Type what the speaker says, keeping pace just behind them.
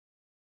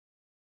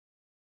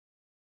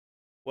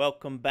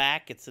Welcome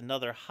back. It's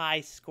another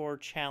high score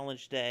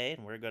challenge day,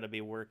 and we're going to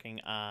be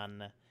working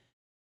on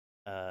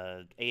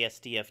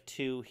Asdf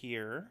 2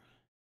 here.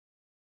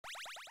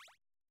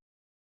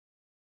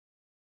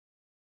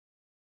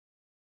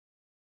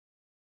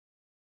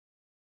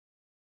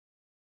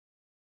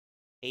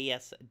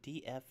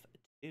 Asdf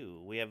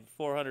 2. We have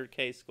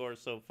 400k score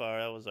so far.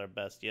 That was our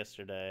best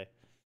yesterday.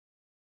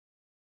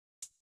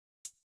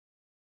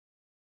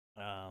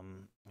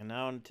 And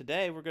now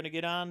today we're going to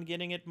get on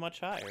getting it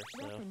much higher.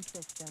 So. Weapon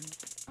system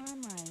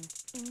online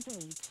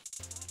engaged.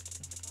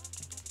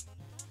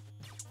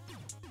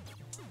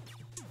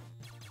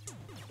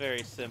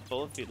 Very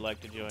simple if you'd like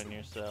to join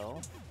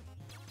yourself.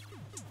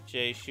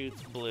 J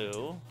shoots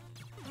blue.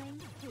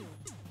 Times 2.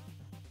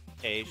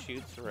 A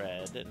shoots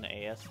red, and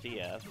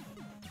ASDF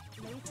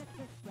Laser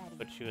pit ready.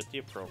 puts you at the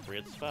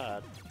appropriate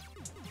spot.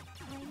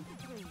 Times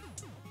 3.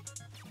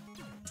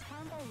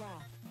 Combo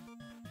lock.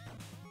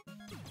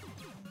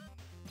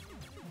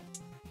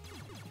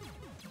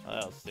 Oh,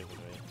 that was stupid of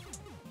me.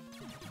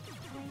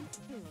 Times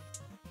 2.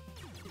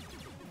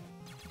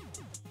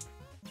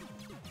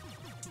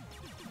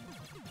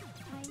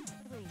 Times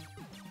 3.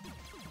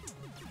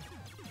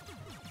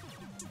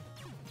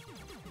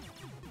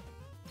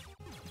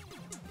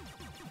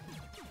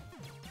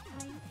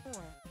 Times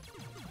 4.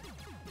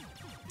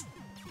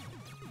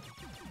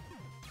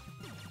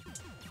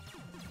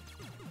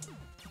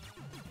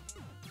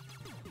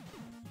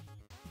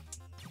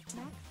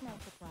 Max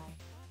multiply.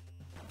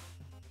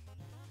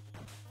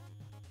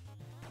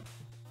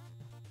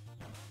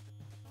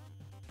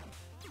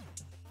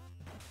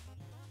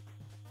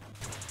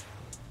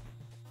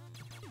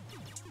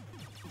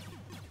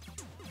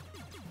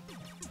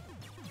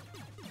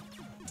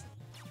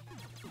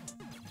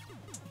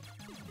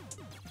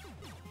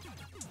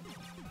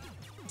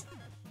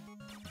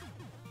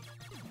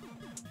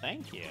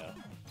 Thank you.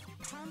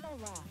 Combo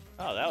lock.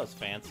 Oh, that was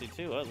fancy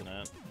too, wasn't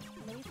it?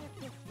 Laser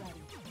pit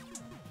ready.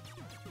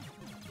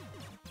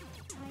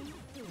 Times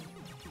 2.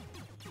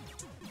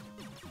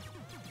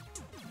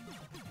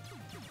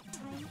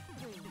 Times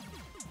 3.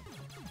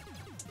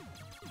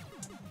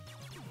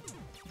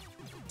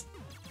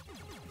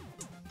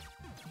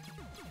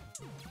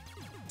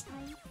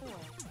 Times 4.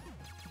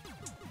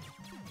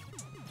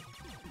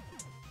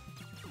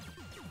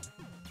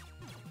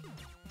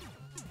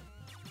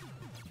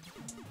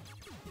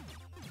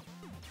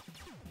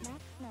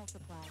 Max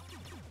multiply.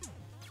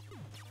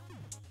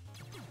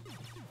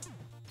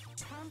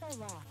 Combo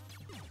lock.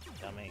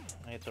 Dummy.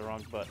 I hit the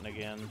wrong button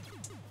again.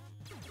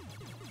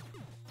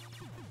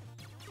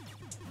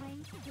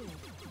 Times 2.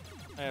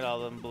 I hit all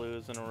them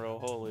blues in a row.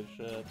 Holy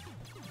shit.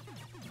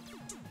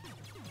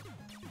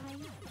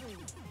 Times 3.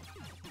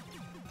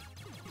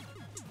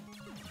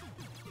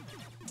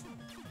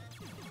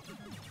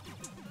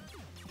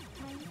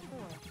 Times 4.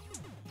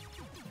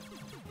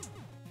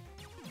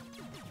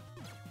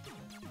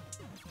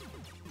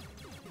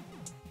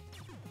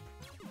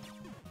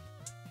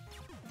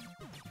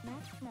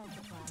 Max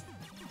multiply.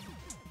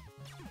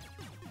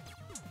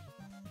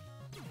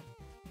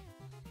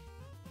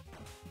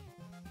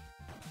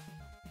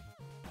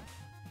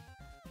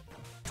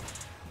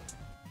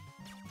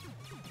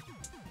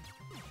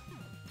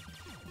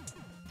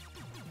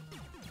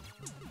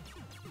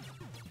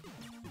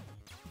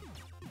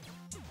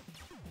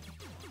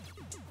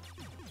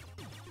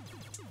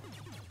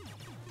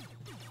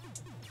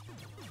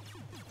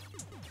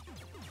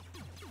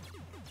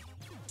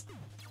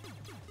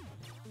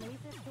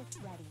 Laser pit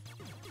ready.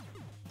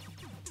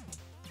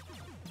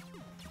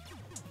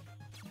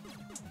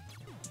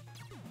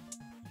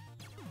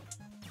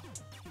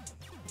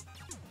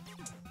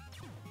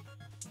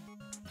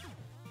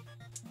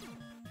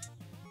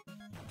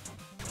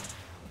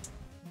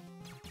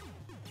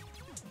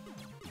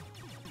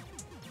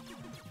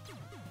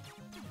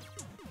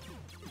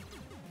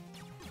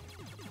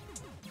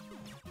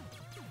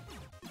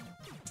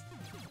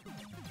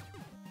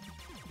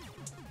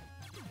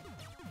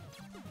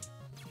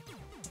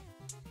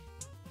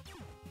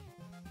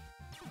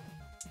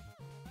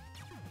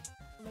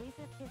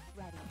 Laser pit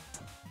ready.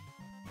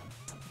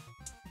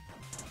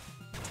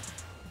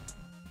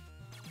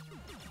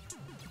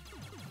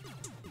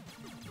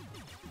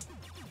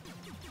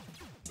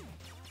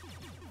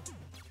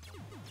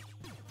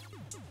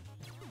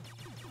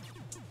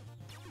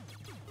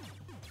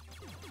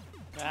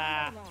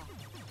 Ah! Combo lock.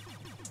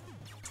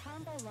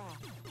 Combo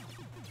lock.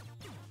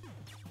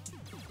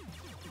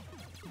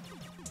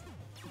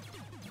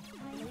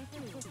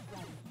 Laser pit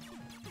ready.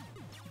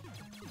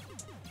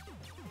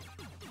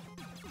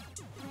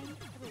 Times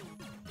 3.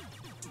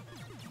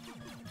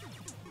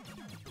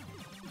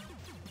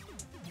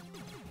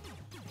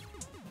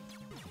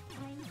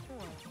 Times 4.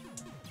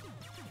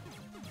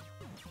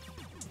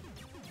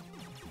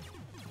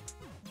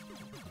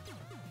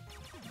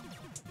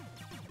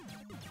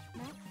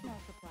 Max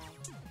multiply.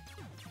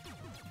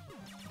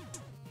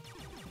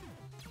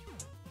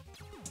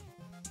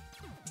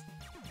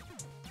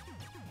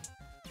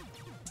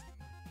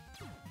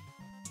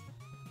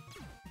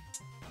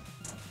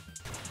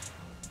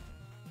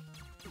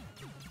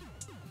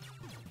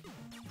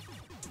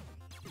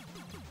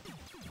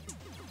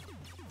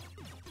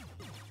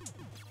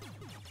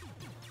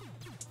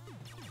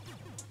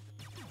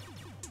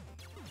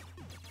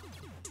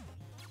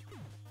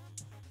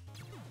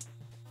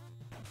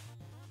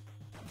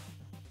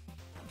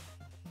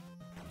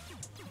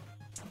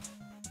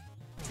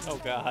 Oh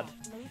god.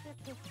 Laser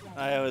kiss ready.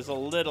 I was a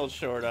little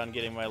short on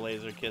getting my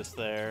laser kiss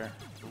there.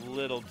 A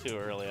little too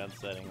early on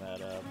setting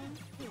that up. Times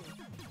 2.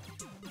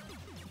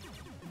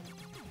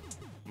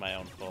 My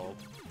own fault.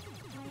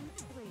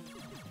 Times 3.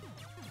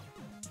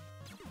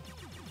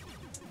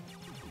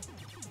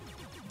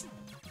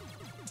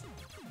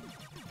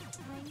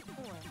 Times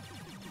 4.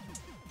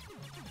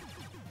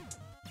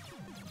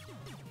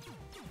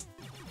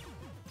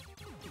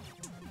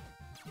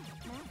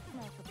 Max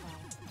multiply.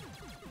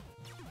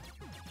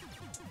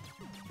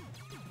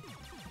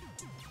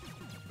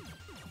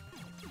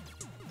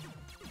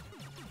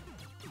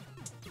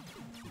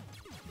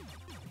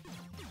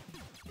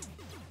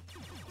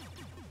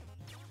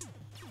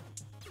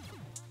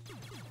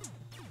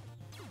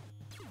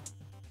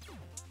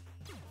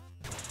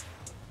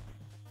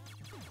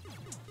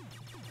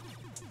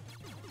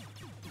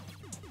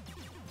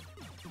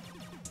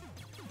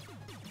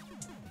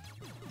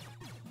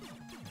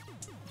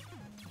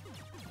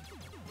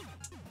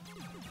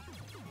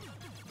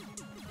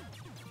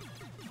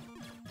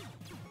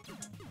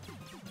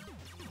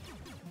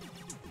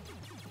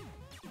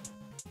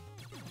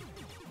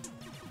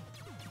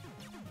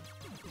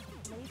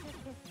 Laser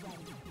kiss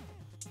ready.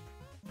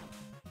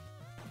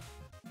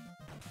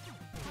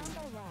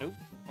 Combo lock. Oop,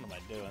 what am I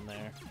doing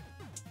there?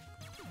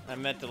 I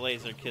meant to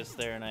laser kiss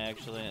there and I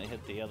actually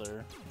hit the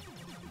other.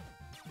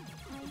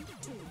 Times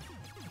 2.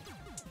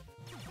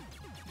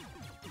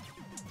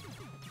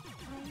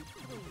 Times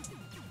 3.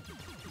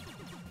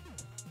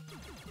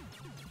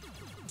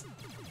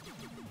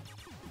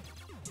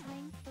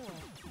 Times 4.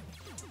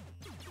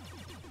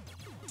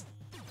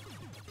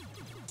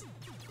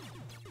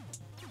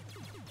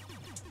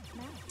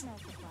 Max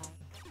multiply.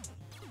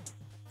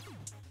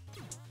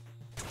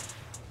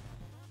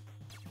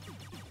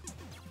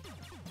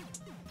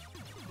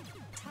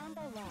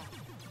 Combo lock.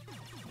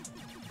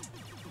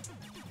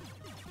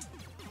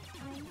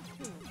 Times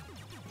 2.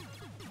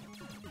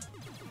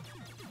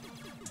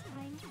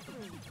 Times 3.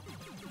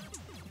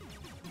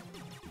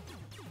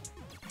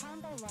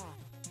 Combo lock.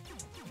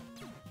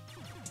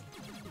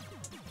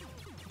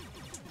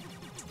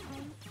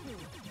 Times 2.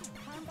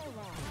 Combo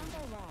lock.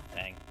 Combo lock.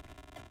 Dang.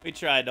 We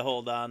tried to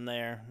hold on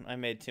there. I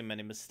made too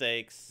many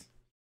mistakes.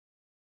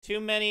 Too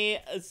many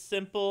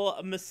simple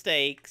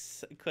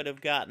mistakes could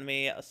have gotten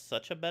me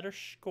such a better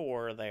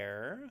score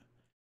there.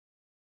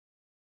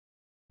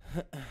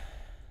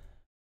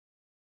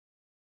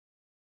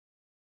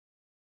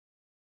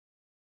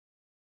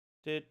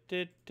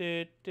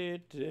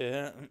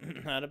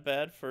 Not a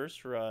bad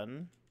first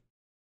run.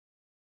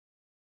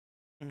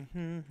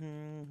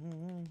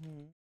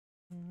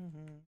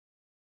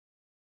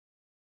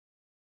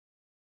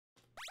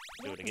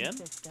 Do it Weapon again.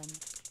 System.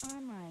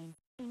 Online.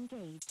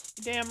 Engage.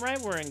 Damn right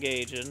we're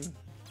engaging.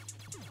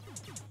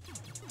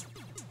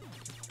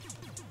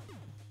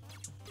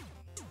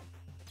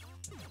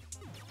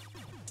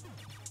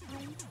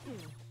 Times 2.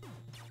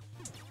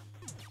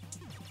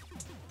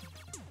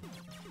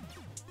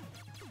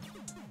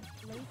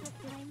 Laser kiss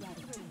ready.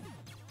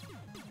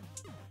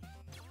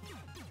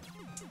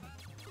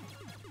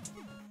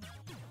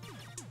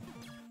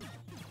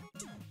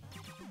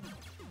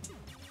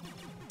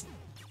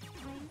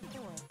 Times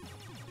 4.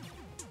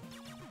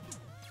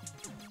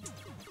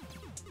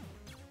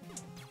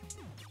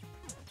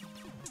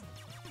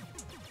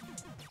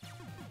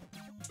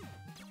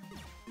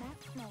 Max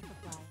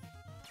multiply.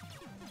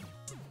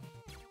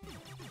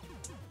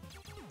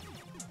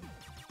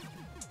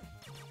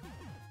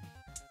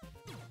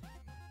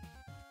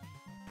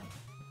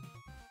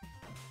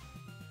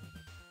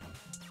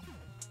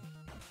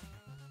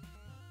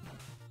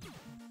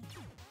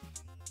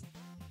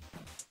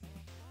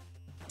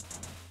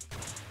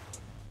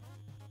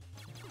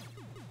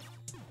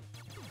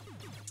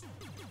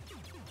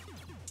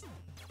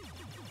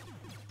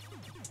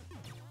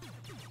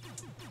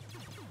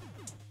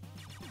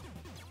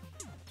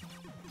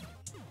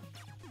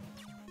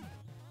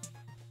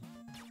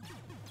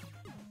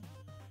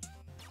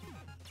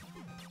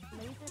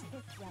 Laser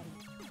kiss ready.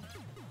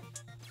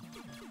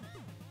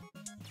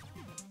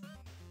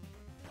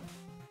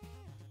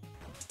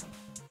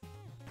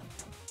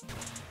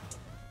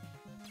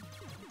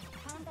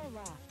 Combo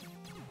lock.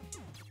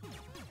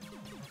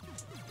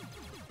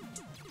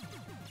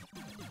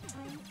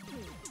 Times 2.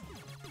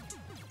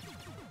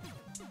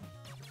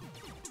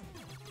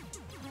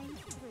 Times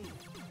 3.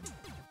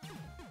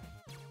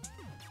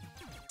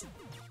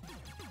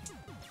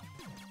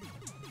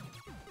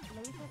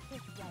 Laser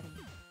kiss ready.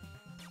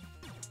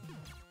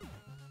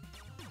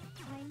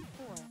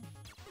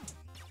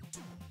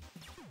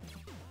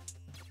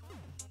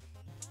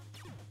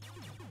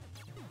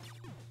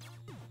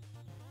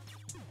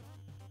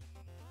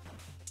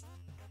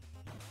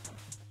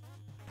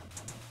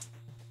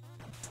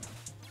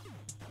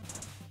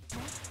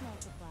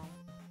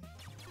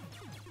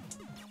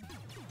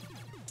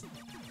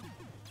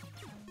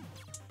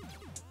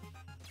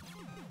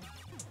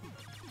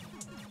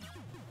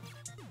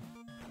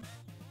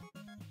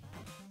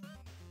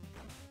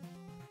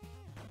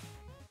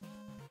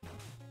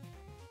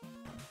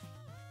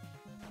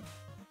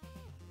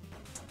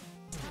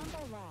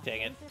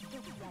 Dang it. Laser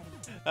disc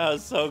ready. I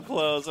was so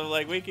close. I'm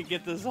like, we could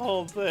get this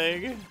whole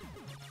thing.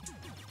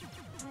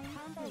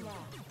 Combo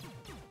lock.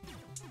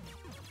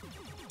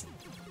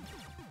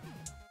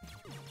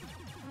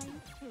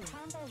 Times 2.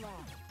 Combo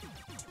lock.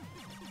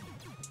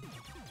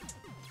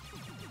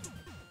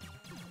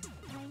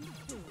 Times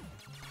 2.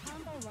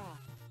 Combo lock.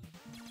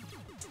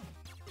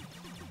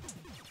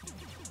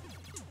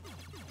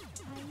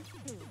 Times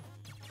 2.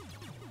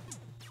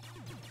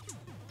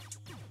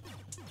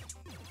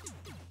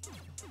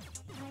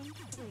 Times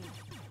 3.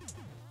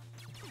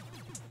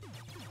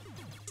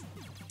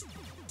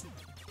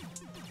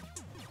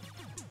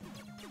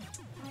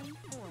 Times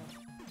 4.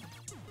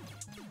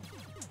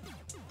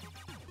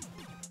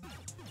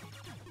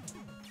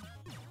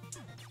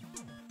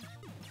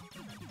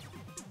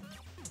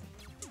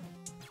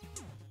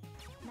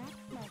 Max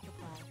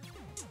multiply.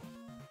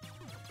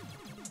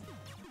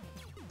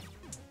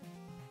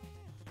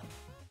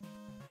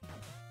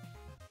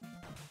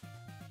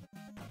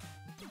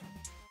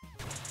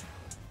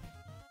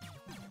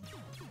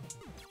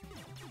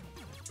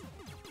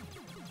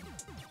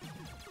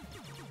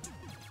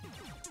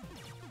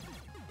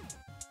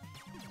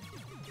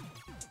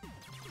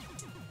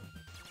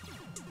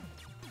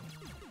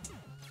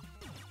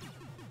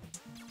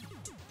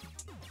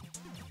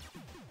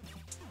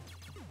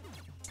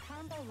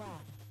 Combo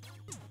lock.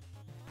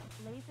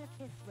 Laser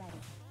kiss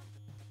ready.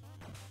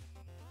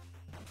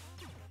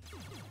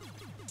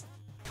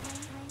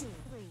 Times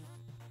 3.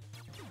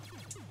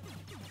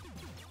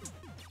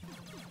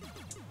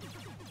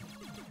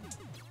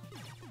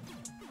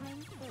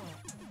 Times 4.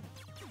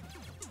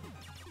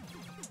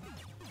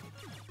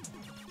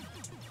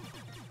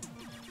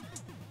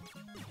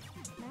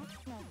 Max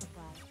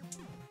multiply.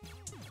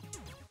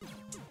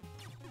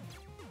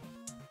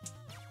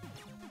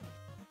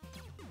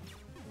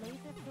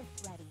 Laser kiss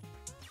ready.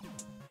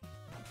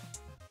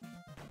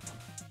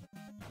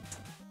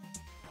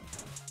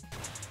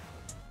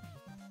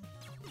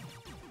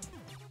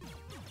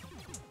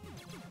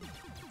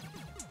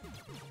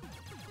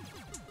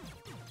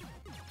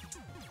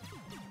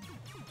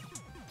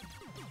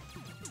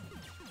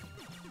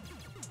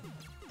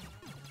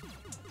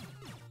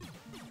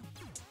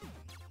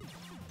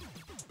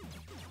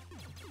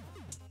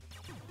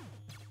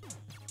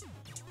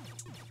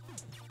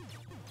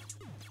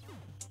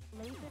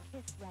 Laser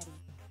kiss ready.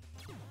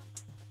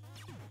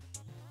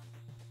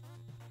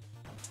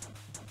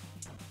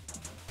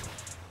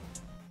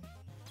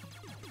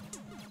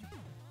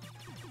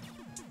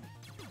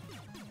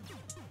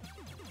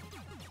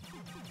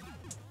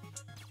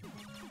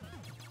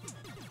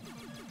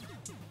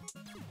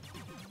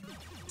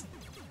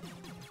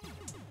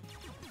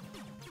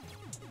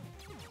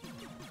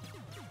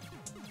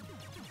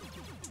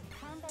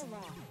 Combo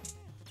lock.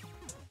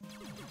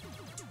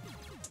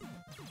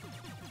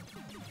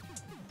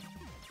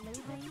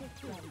 Laser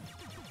kiss ready.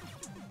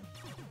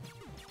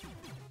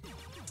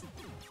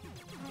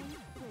 Times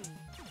 3.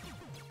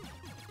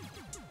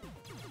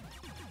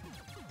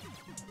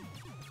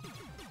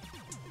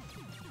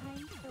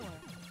 Times 4.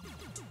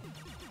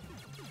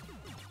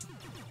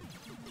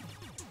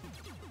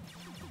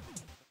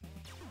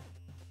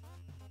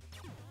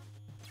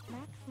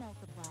 Max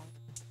multiply.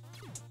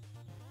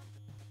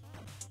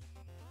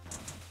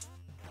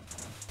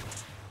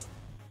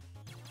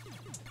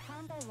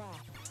 Combo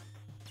lock.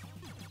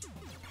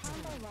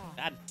 Combo lock.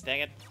 God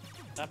dang it.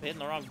 Stop hitting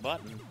the wrong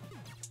button.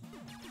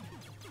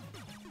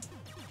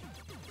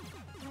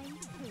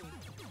 Times 2.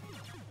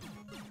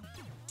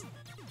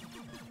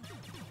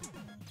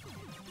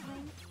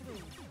 Times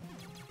 3.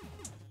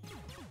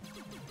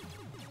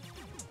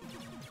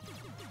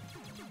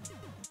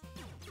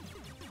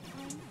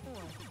 Times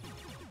 4.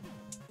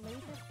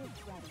 Laser kiss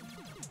ready.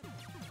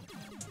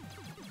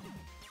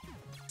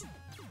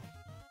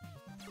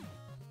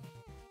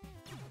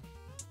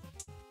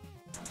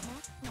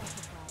 Max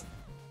multiply.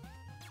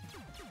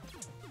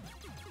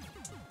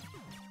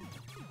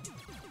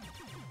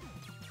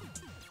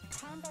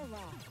 Combo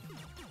lock.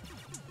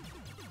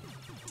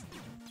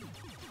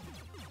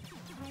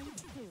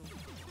 Times 2.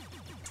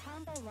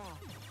 Combo lock.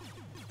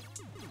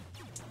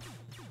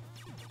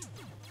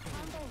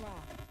 Combo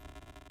lock.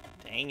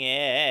 Dang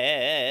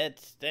it.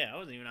 Damn, I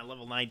wasn't even at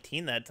level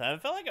 19 that time. I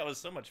felt like I was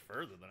so much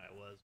further than I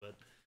was, but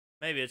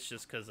maybe it's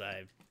just because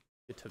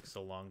it took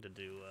so long to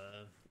do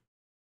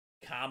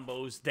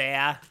combos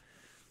there.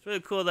 It's really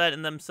cool that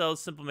in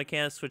themselves, simple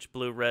mechanics, switch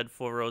blue, red,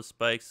 4-row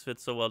spikes fit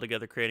so well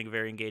together, creating a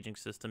very engaging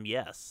system.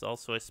 Yes.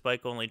 Also, a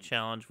spike-only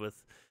challenge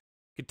with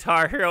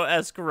Guitar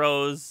Hero-esque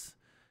rows,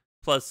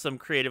 plus some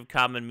creative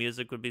common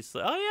music would be... Oh,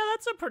 yeah,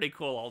 that's a pretty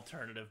cool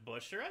alternative,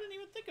 Busher. I didn't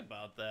even think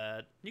about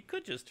that. You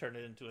could just turn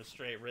it into a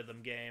straight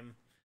rhythm game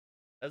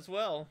as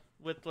well,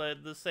 with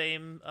the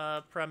same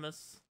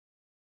premise.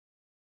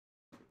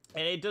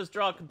 And it does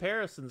draw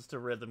comparisons to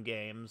rhythm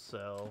games,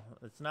 so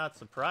it's not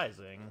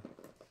surprising.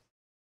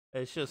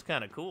 It's just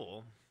kind of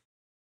cool.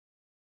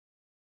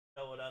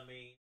 Know what I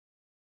mean?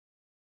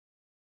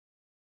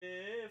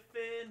 If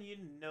and you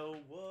know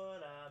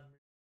what I mean.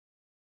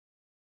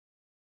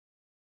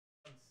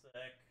 1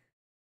 sec.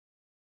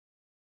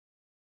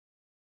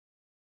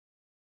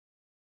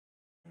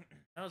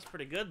 That was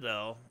pretty good,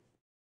 though.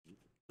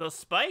 Those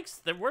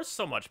spikes, they're worth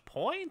so much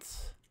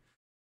points.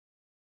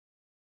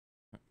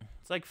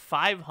 It's like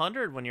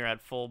 500 when you're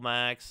at full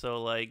max,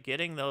 so, like,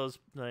 getting those,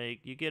 like,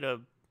 you get a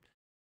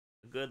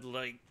good,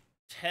 like,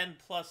 10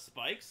 plus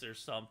spikes or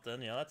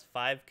something. You know, that's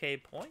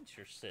 5k points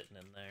you're sitting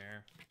in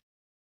there.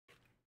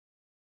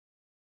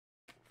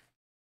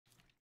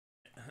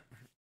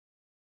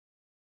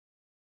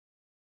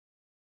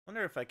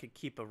 Wonder if I could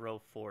keep a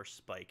row 4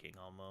 spiking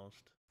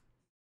almost.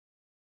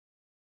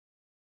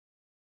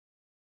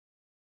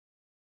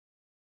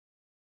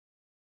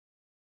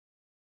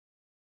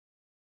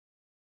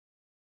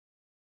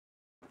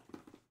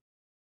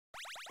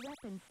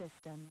 Weapon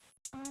systems.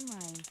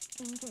 Online.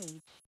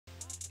 Engage.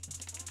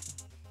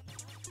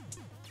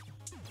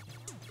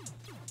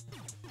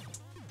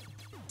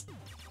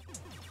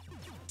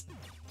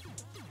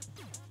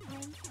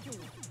 Time 2.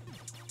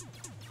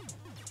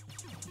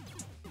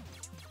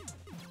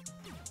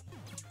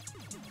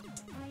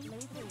 Time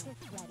laser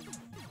is ready.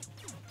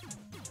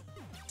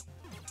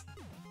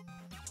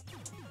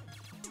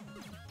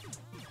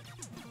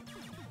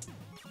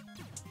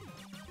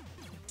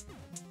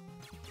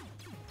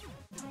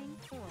 Time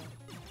 4.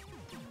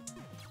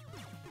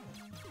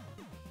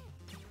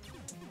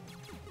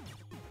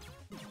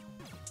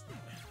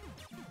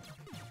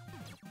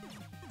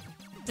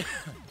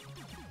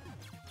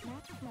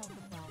 Max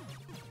multiply.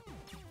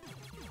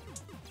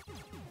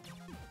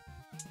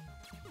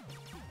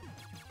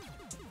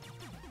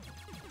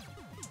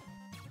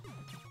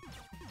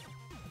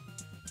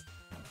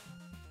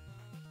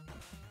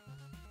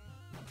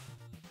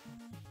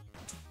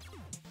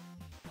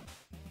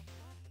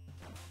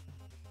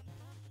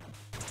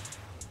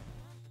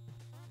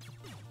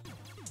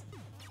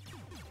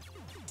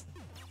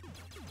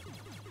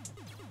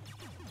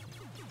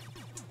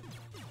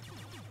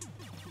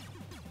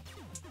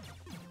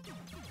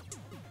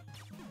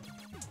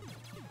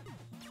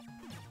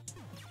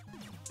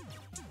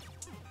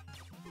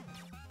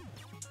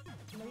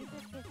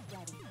 Laser is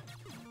ready.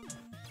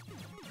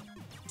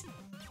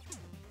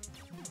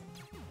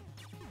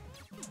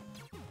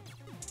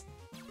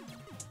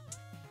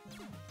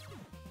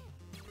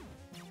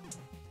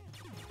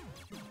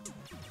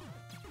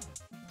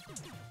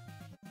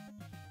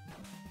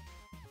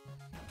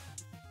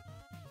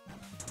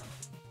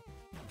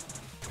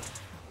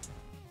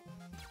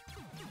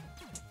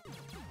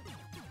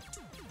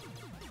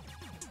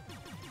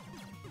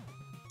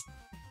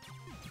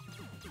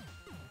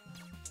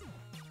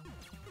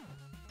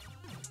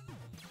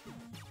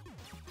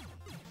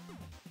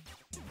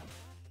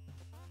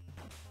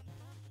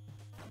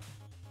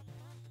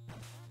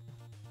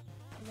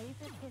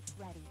 Laser is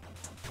ready.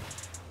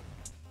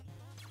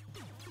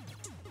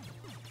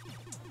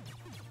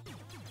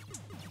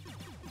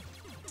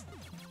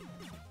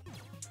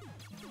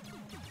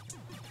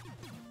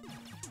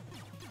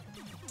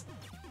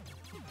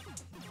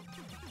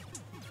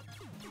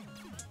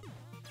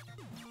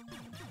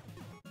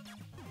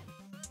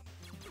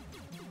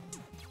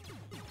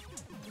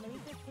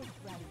 Laser is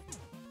ready.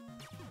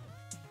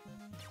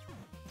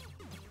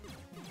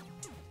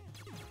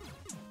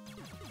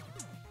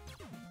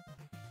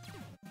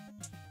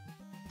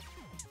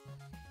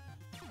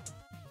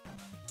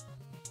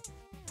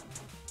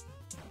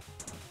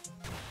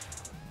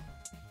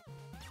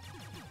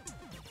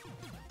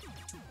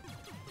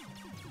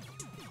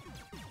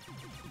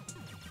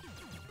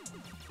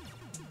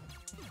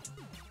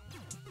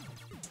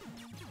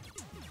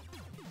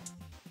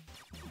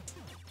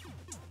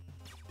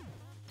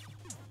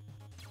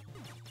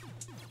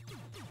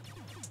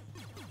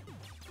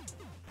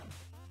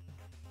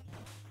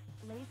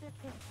 Laser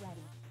is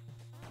ready.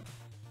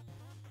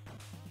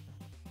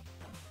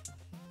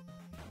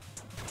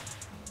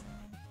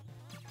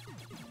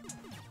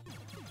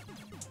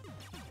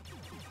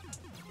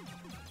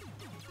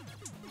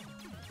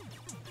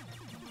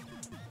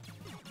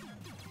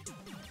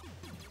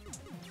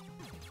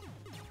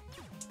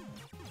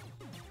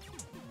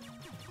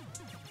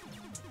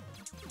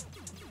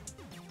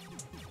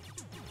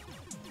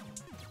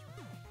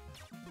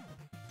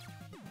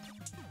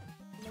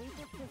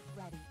 Laser is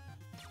ready.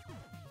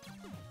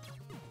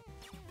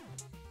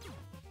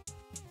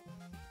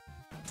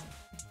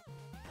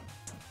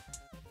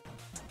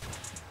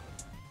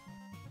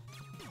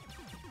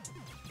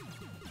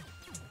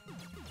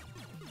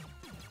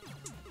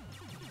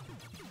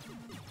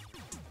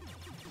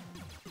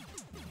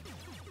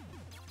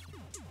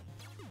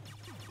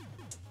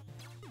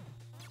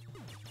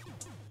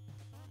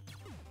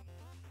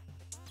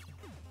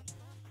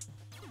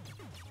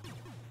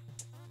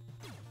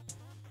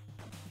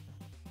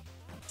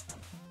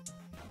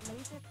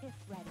 Laser is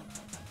ready.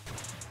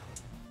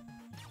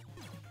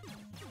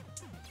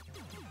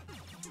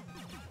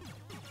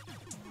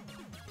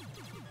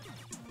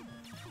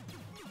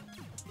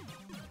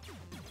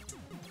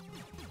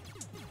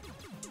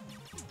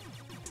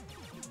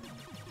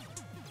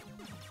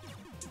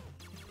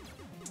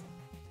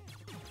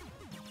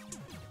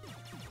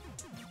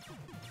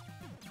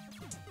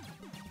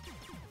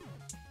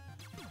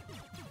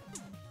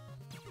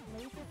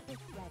 Laser is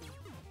ready.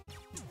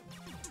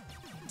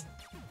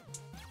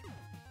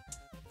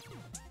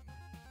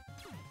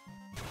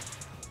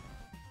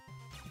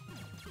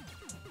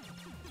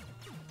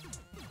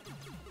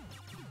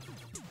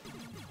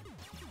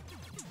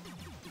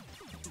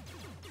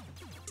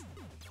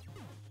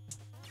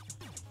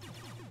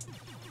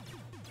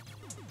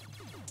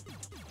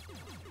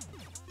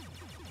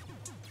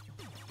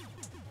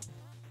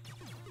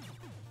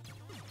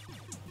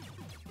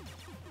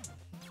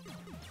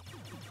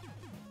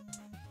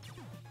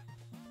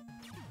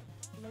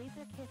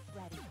 Laser kiss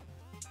ready.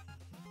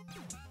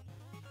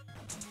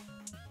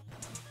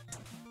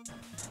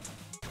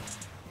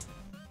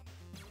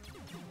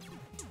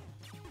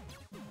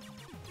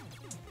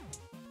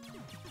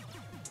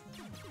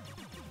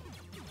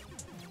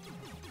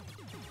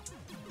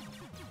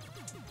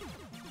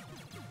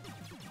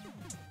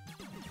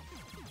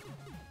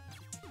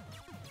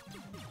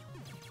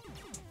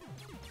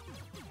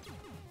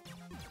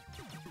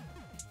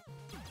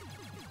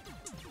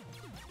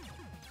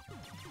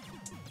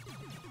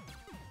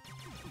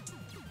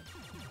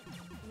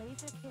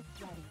 Laser kiss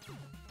ready.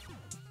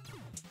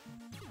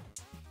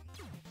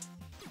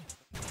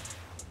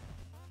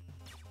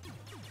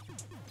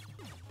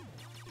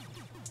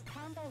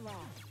 Combo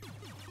lock.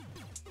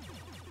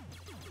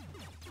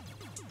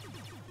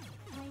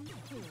 Times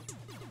 2.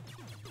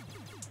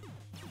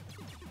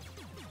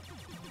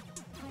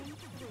 Times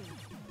 3.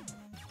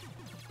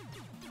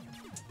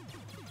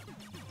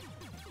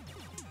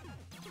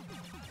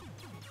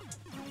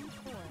 Times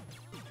 4.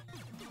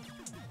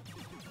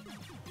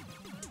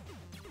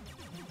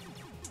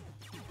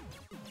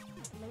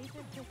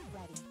 Laser kiss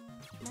ready.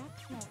 Max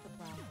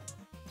multiply.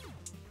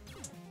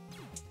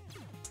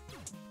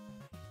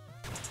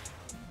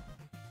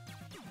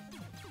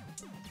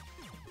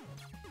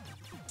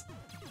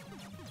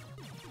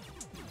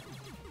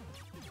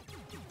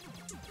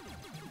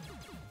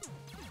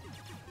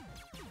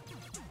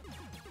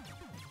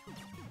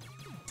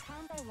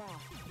 Combo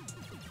lock.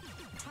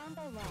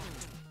 Combo lock.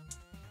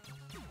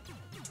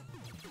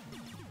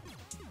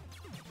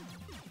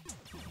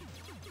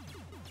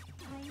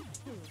 Times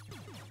 2.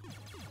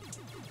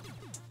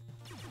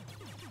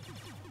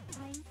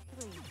 Times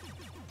 3.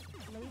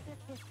 Laser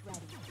kiss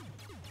ready.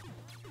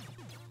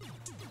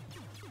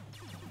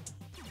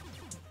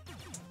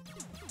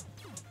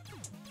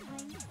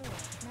 Times 4.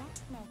 Max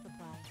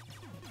multiply.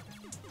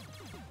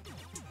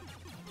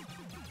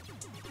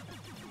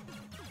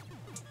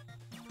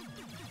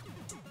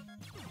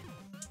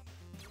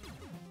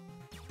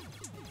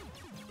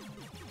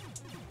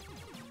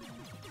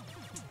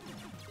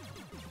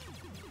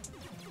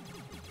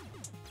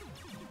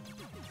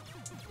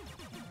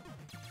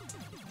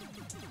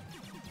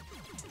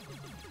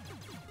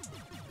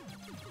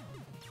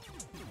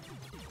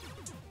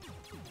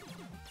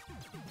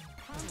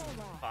 Combo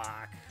lock.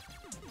 Fuck.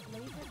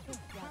 Laser kiss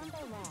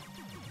combo lock.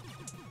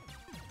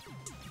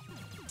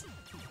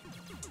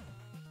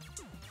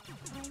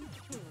 Times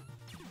 2.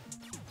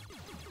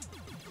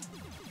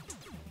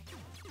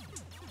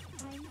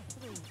 Times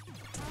 3.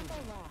 Combo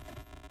lock.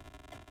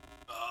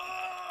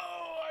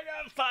 Oh, I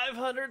got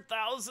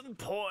 500,000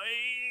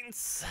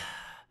 points.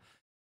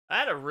 I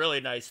had a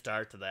really nice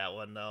start to that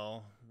one,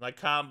 though. My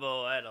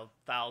combo, I had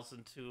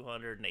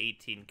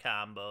 1,218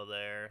 combo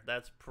there.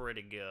 That's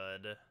pretty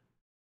good.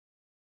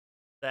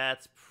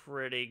 That's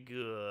pretty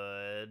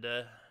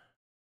good.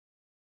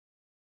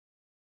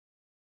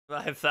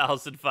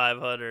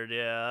 5,500,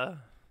 yeah.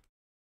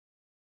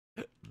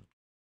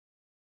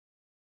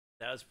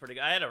 That was pretty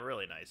good. I had a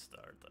really nice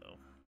start, though.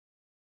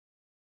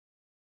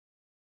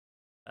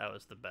 That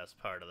was the best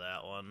part of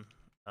that one.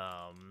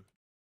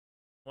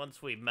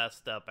 Once we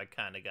messed up, I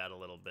kind of got a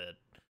little bit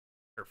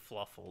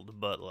fluffled,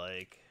 but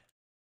like...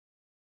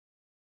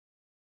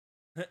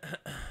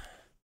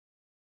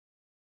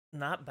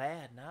 not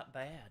bad, not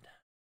bad.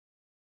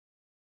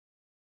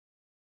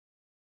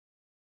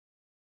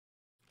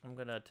 I'm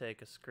gonna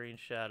take a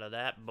screenshot of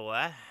that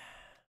boy.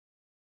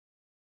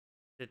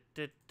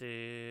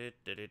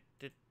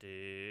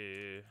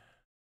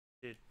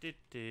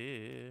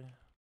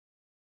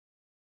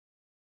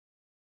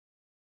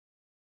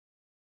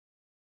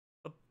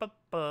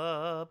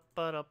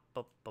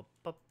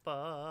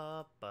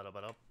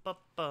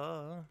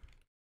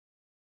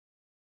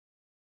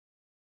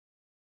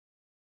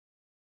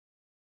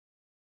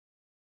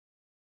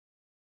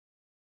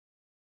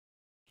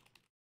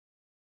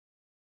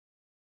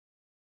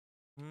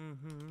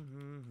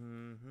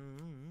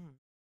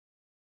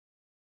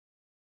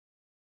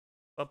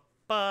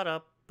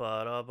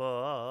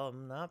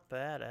 Not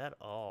bad at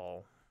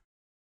all.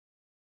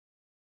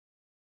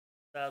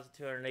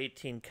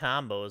 1,218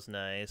 combo is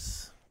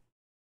nice.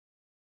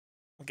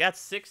 Got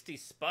 60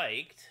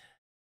 spiked.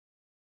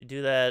 You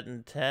do that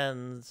in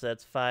tens,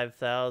 that's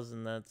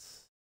 5,000.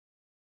 That's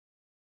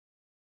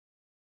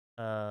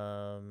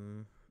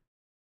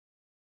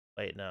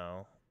wait,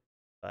 no.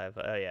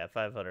 Oh yeah,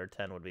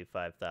 510 would be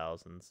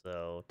 5,000,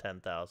 so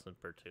 10,000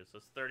 per two. So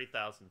it's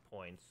 30,000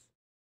 points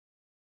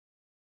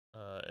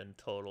in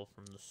total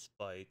from the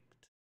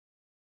spiked.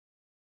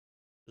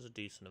 It was a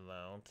decent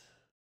amount.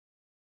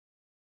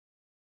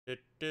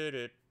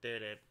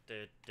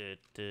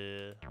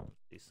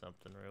 See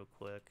something real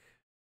quick.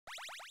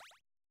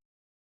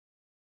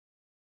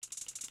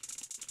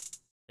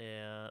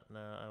 Yeah,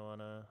 no, I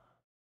wanna...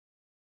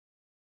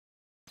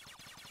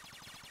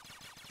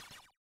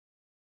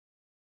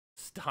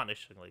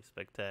 Astonishingly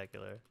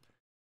spectacular.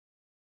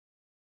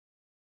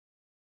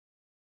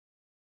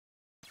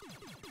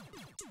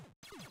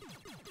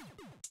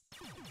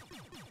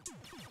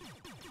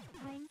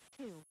 Times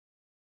 2.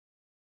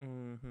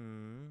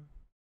 Mm-hmm.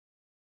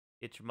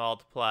 Get your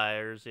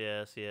multipliers.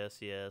 Yes, yes,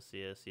 yes,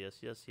 yes, yes,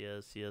 yes,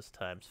 yes, yes.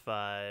 Times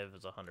 5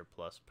 is 100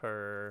 plus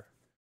per.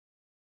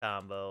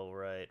 Combo,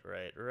 right.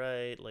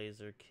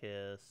 Laser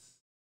kiss.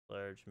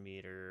 Large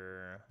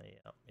meter.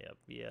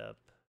 Yep.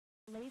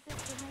 Laser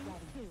kissing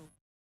 2.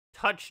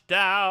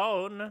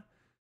 Touchdown!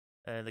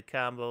 And the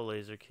combo,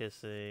 laser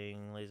kiss.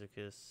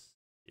 Yes,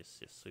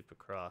 sweep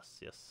across,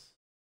 yes.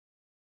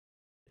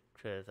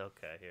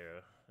 Okay,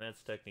 here.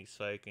 That's technique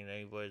spiking.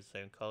 Angivoid is the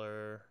same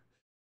color.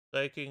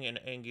 Spiking and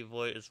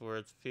Angivoid is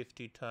worth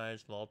 50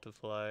 times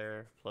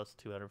multiplier plus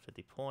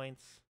 250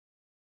 points.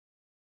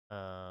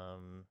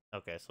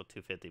 Okay, so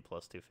 250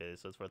 plus 250,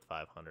 so it's worth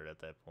 500 at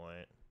that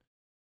point.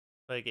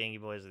 Like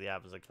Angivoid is the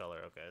opposite color.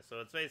 Okay, so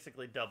it's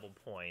basically double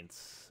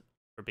points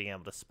for being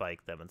able to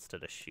spike them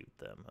instead of shoot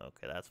them.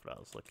 Okay, that's what I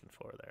was looking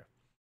for there.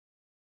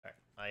 Alright,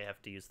 I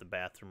have to use the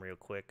bathroom real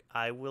quick.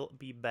 I will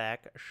be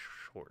back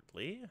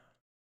shortly.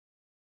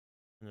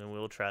 And then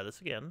we'll try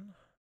this again.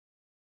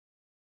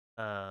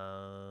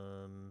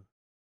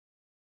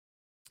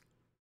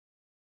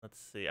 Let's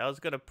see. I was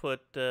gonna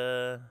put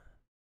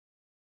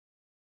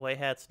White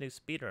Hat's new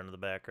speedrun in the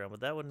background,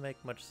 but that wouldn't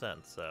make much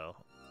sense, so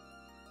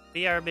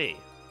BRB.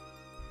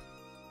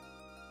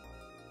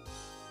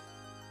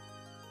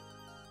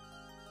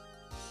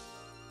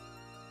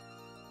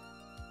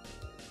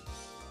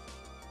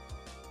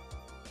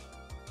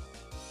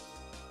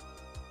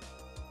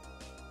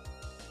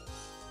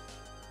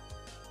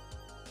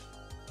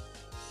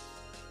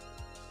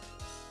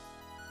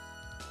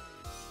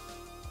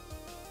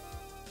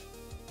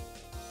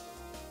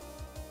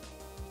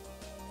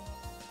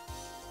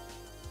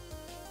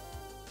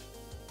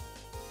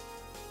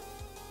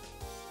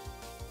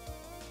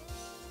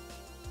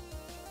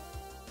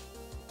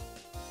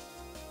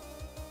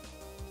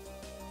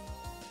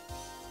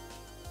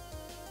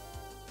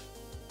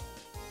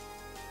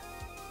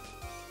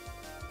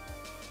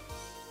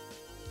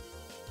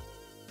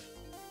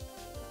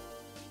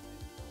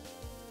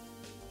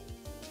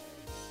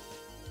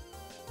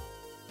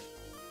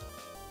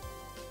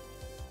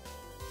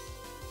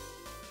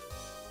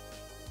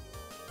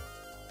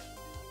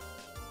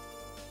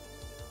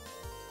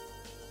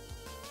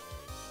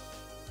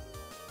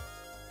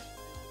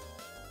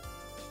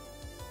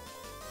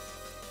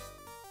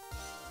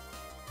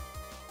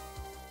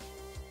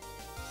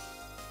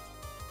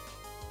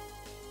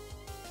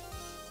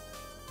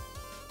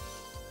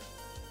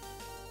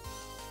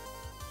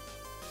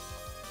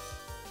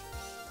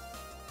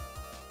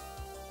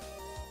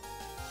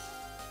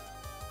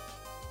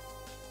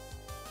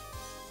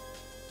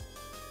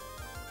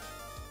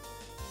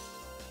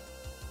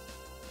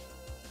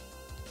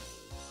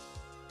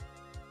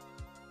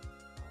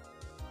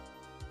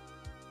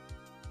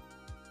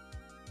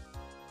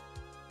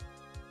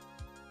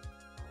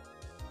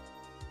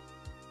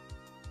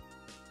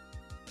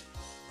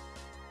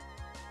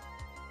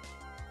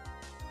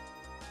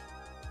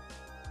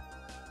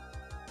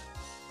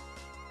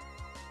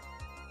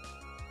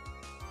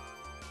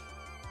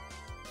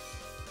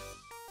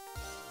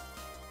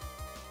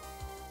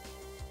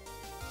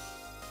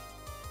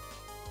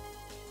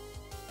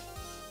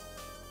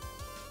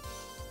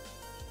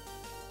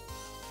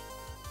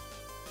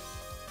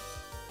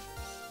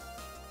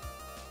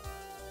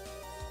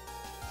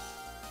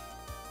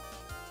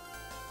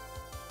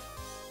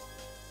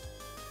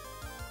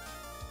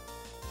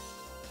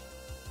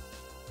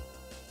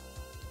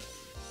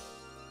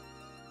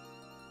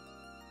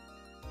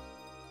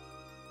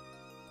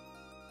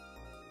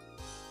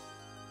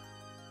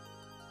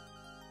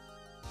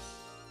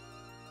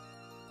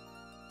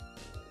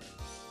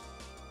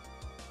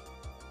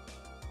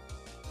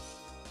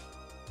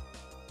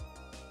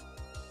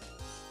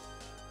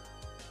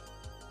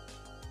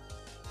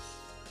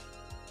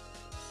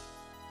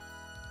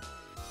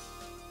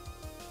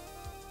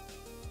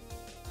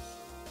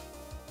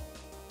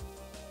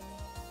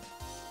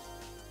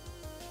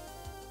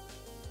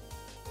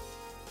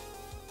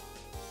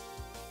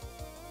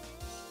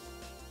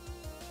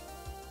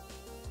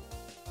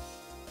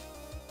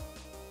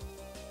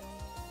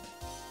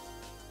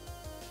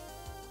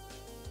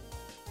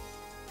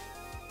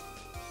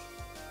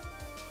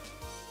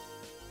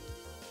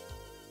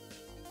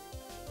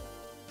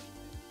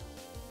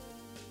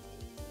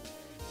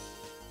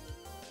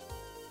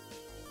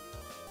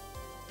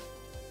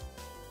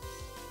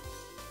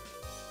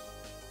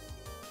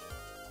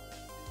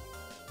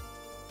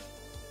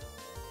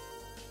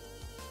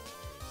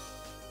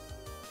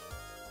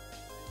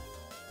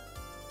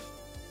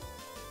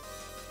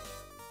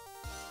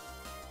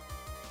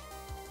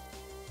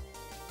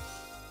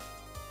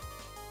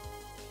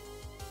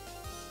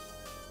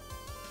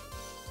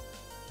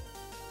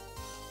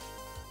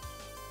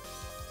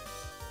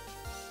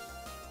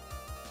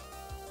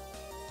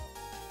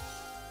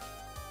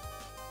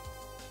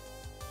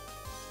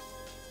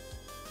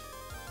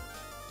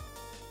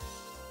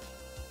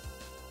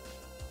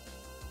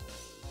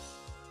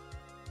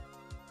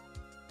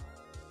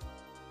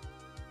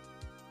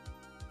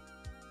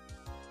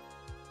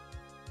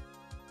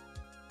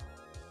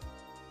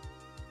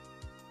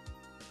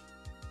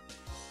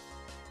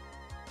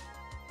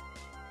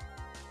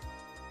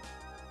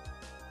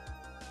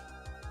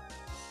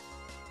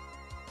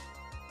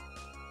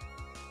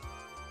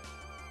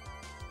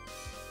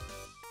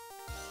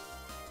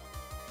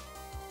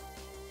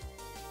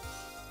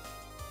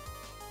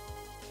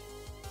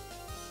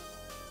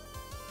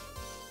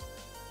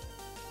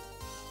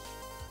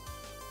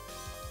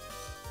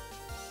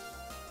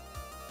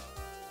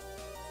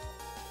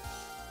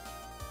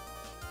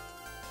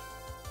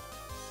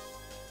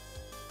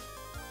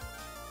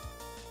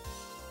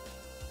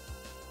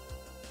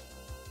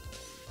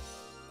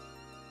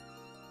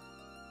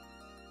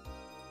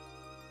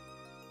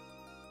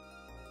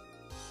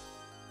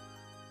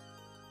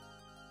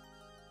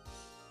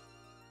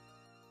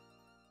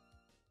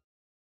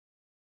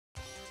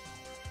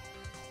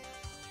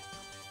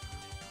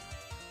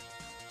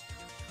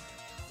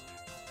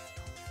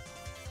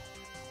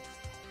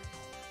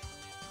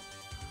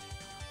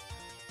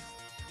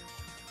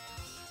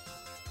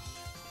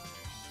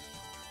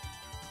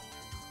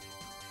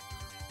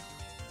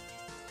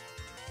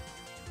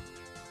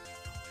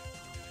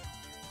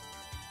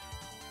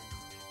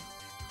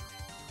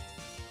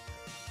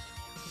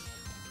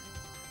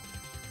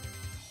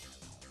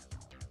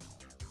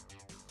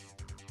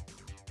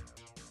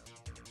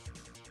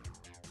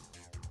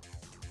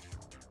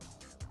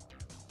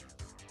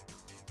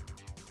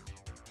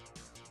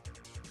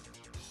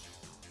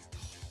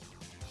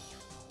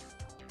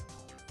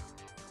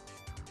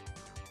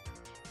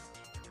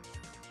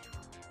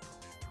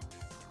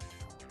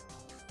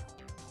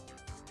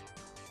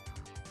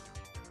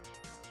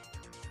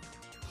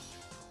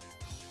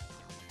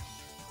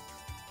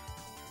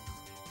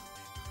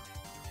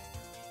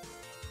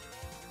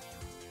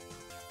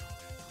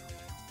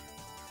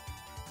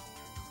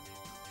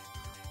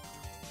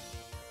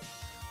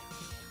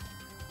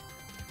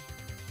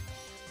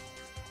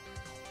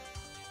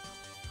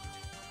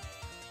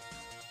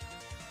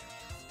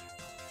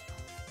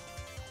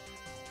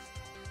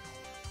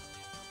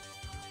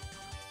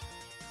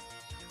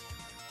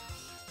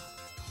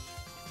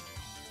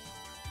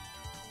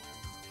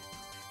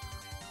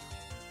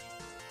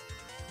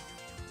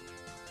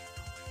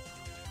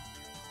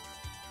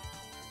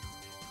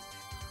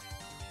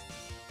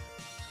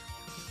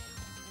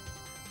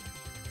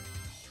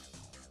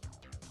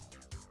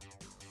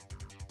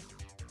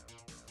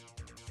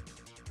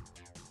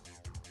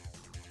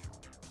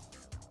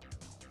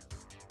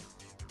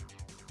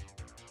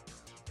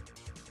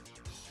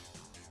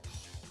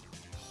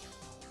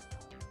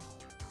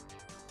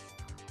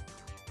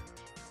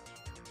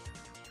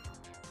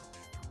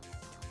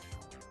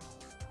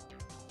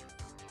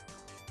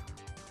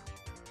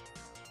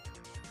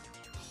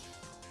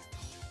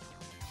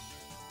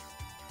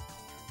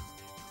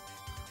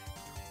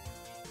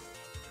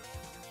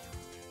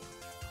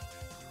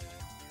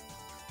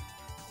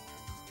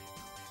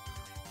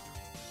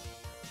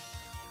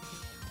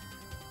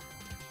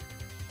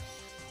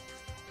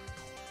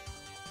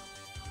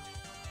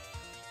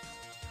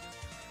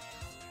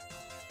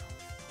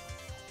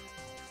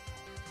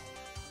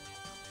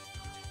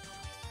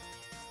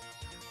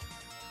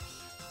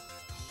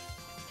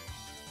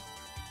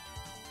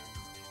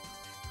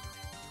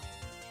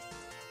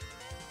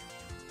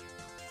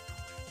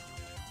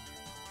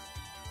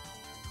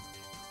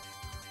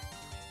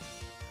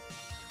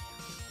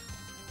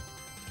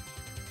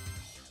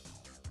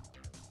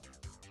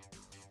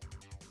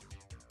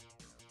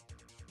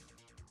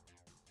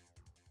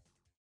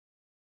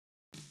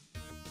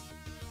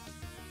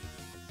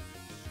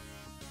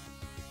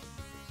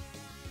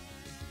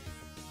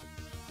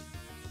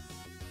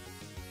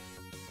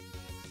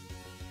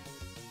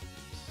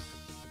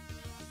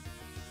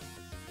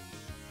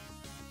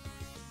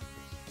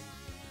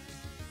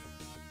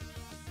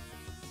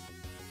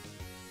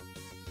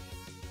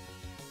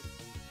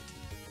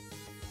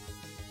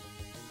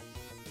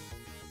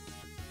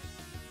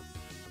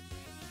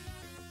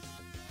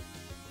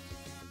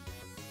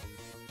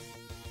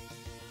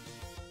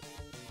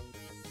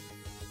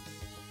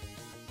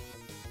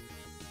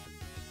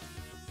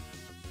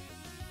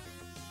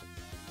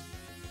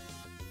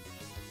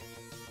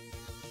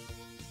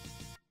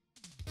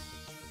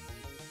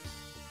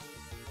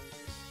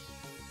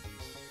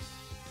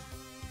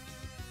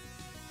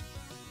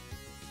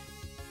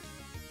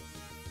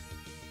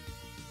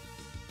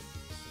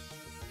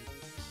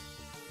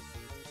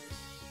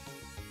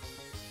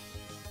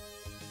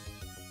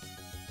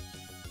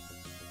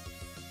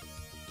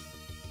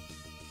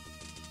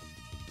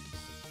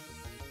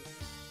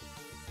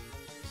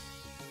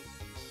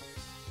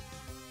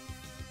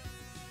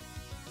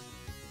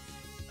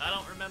 I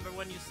don't remember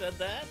when you said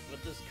that,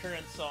 but this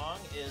current song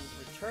is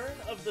Return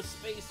of the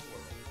Space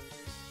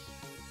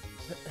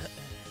World.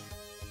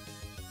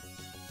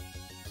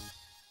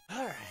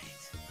 Alright.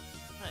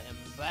 I am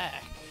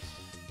back.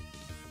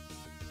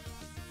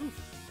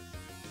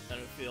 I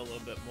feel a little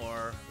bit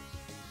more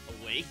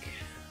awake.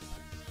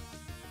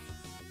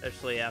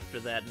 Especially after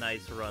that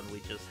nice run we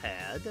just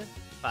had.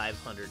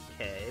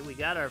 500k. We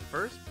got our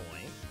first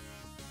point.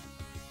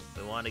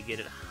 We want to get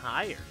it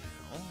higher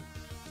now.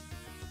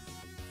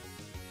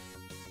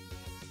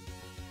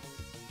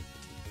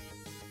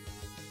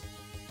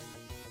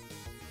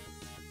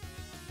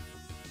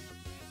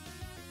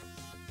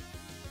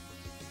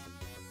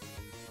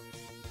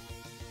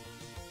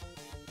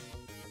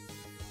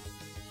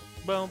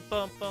 Bum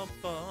bum bum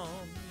bum.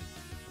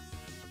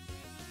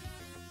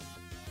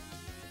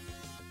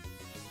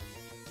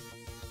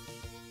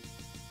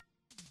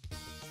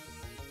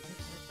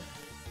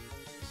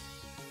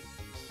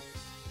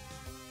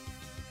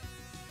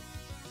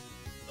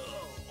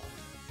 Oh.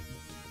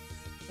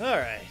 All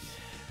right.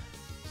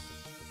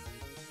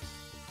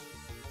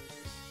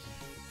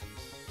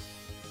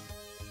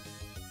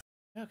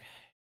 Okay.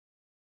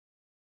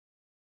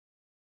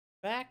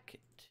 Back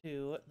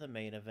to the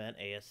main event,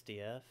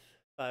 Asdf.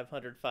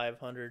 500,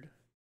 500.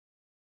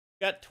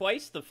 Got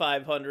twice the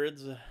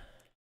 500s.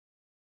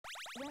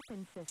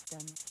 Weapon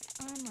system.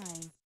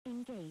 Online.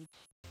 Engage.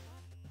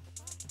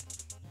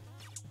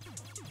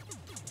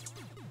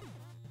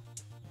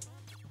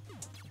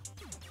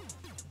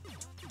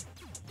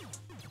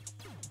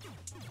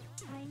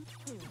 Times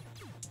 2.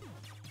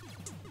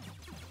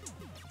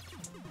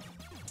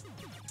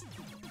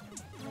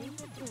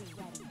 Laser 3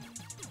 ready.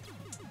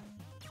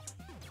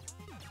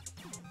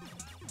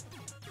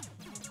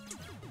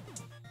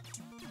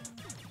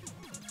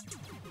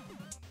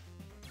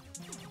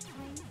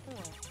 Times 4.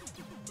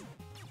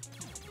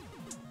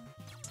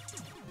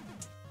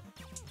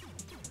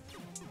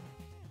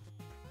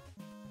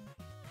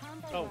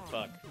 Combo Oh, lock.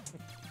 fuck.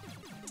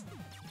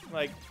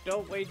 Like,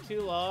 don't wait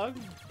too long.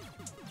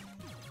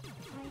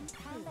 Times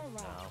combo No,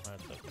 lock.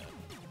 that's okay.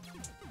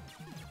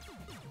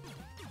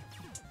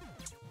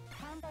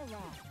 Combo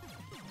lock.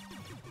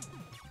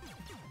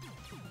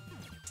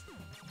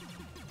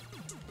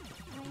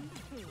 Times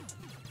 2.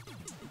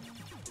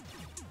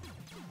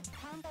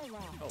 Combo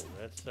lock. Oh,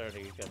 that's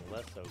starting to get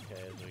less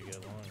okay as we get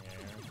along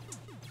here.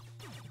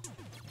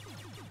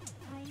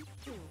 Times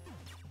 2.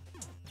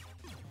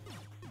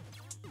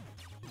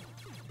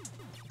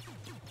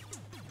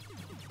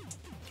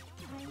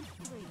 Times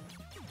 3.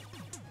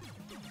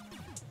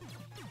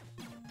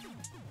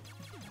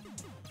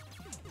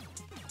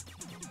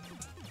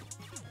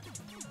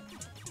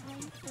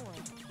 Times 4.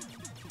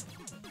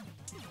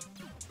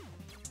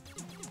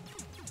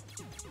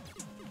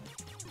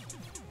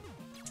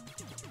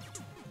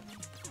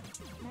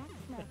 Max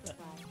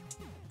multiply.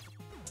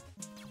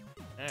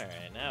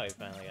 Alright, now we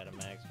finally got a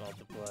max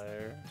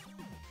multiplier.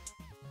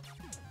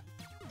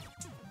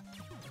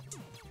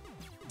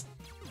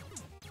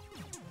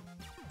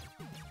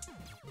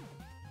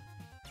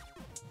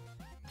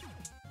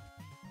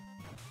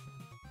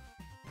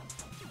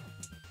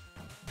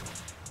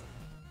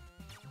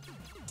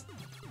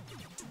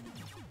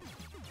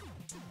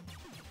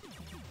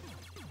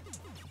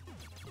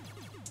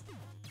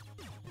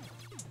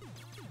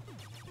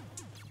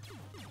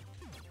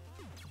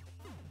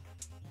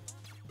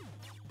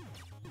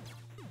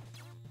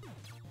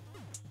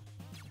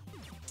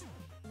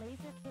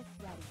 Laser kiss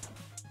ready.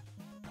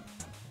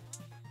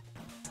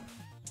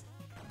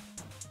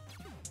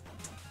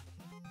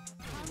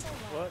 Combo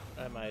lock.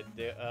 What am I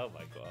doing? Oh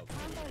my god,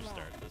 let me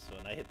restart this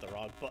one. I hit the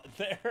wrong button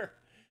there.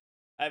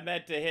 I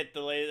meant to hit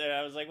the laser.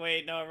 I was like,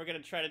 wait, no, we're gonna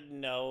try to.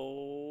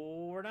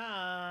 No, we're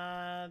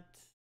not.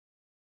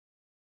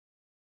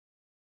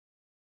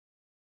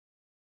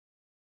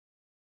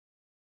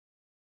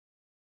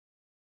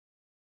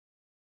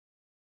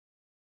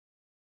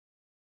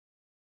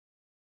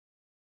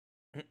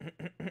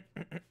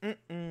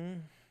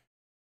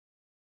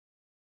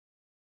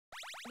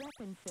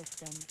 Weapon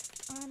system.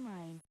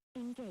 Online.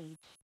 Engage.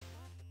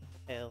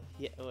 Hell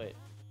yeah. Oh, wait.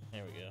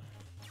 There we go.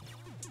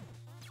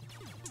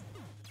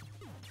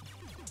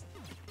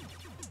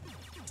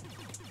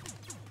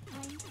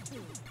 Times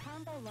 2.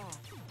 Combo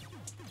lock.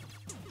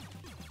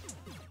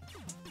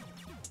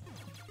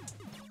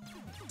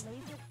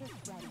 Laser kiss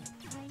ready.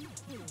 Times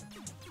 2.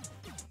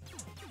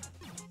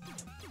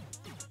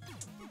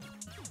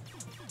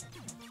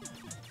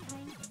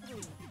 Times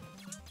 3.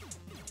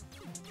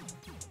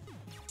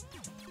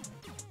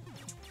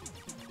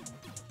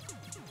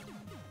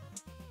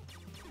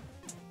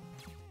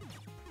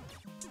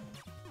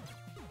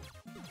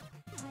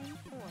 Times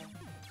 4.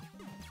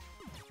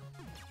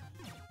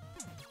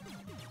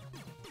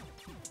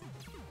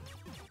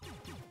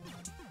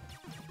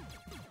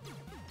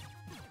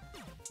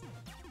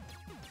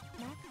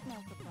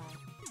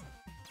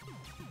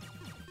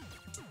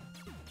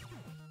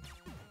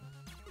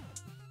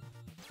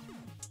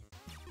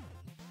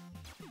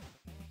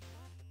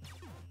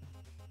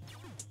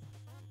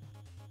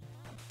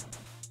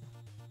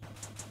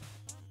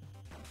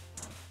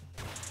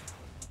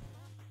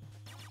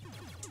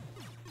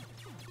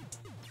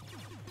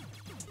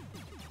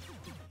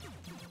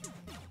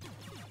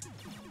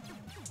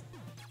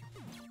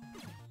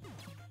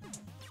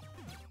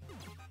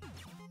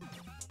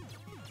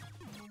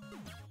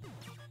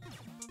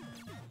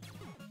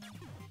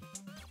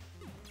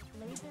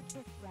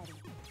 Laser kiss ready.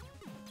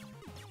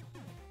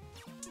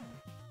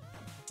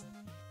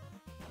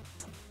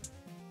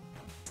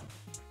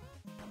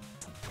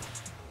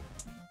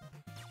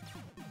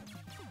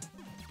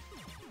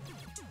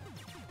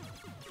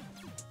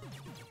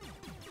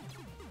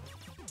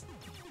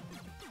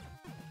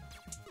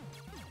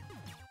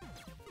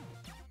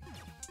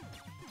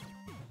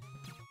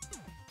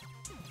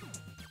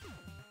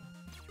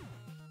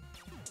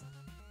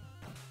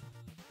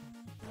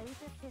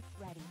 Laser kiss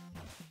ready.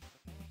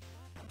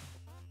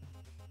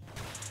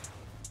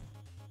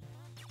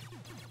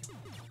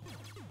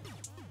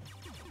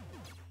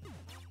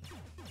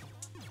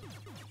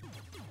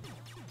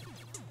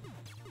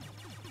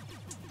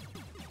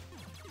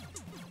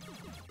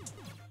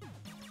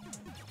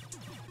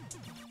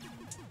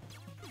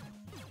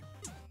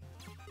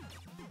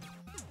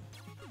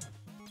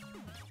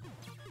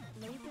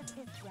 Laser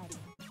kiss ready.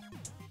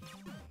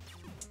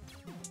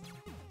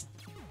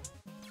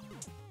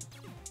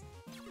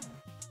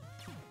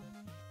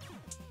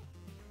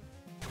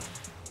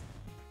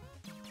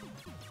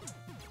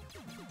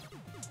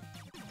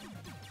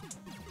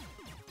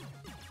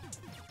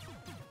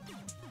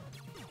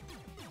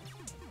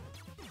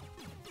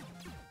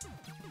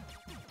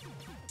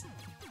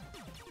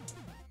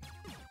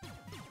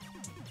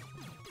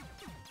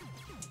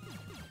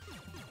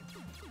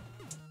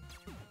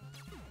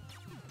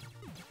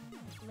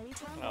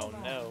 Laser Oh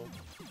ready. no.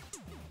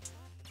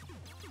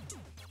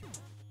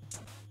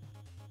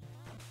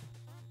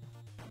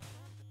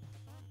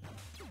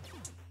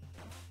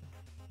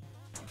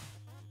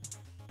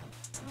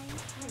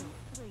 Times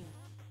 3.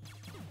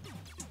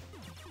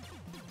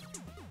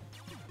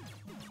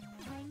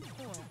 Times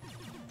 4.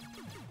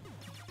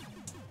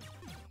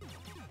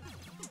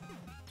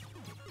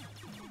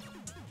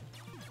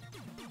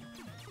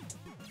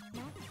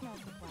 Max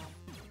multiply.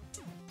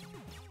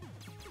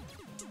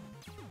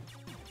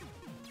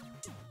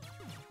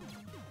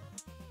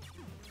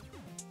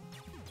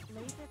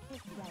 Laser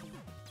kiss ready.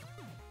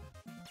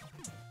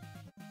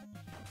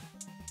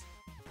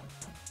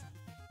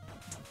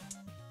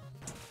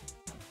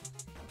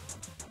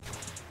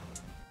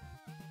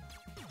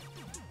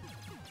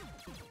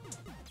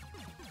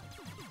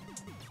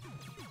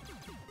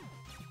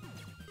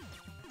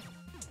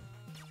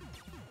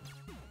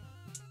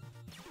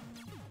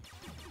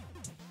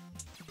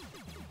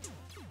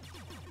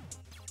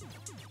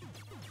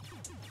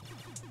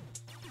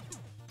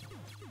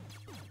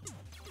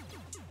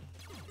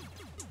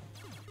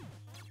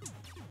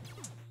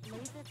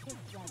 Laser kiss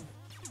ready.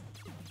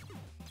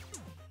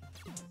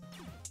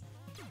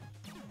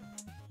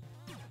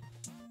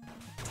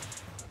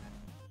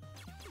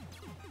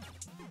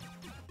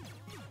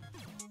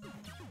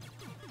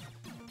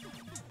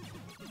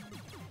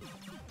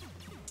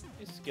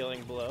 He's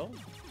skilling blow.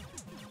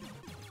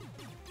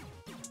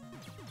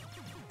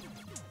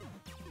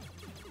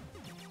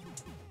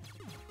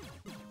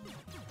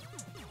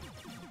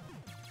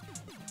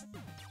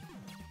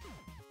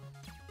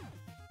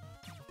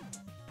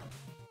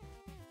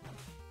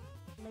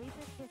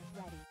 Laser kiss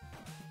ready.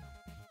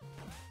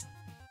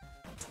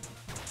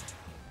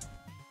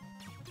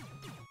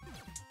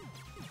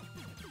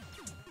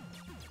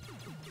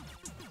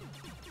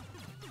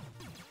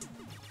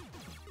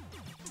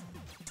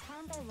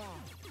 Combo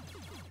lock.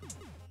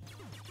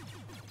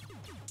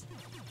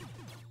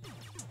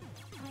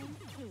 Times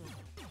 2.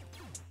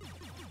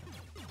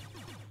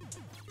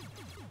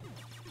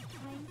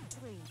 Times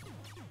 3.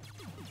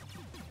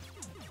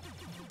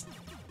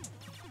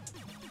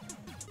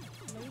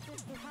 Laser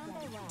kiss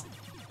combo lock.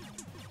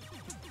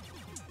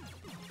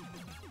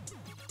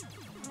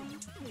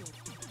 Times 2.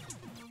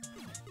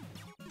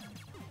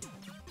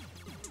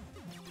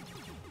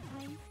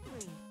 Times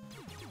 3.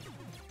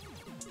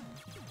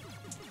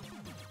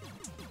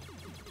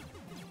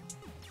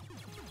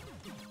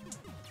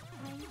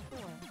 Times 4.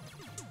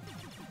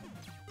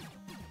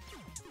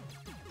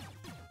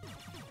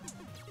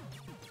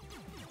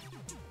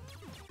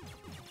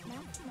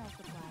 Max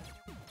multiply.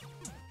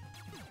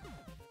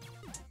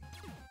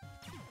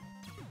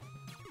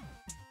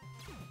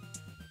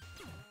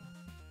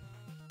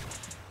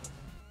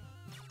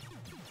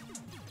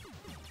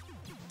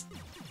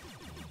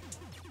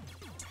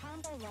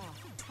 Combo lock.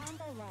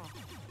 Combo lock.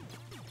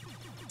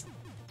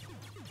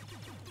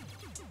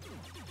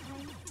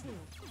 Times 2.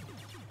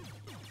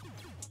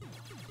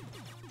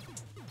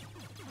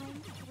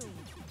 Times 3.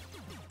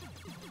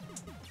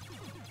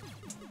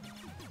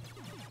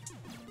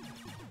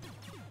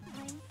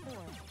 Times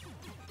 4.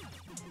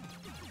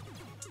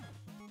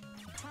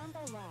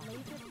 Combo lock.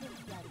 Laser kiss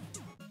ready.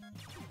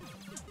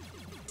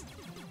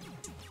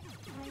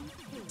 Times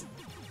 2.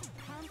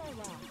 Combo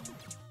lock.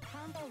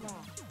 Combo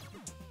lock.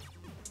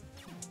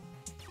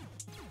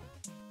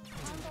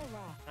 Combo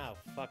lock. Oh,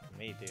 fuck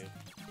me, dude.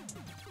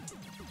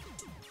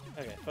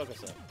 Okay,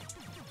 focus up.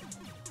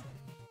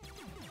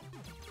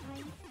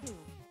 Times 2.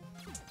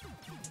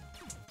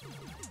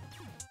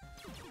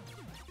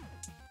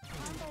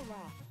 Combo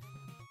lock.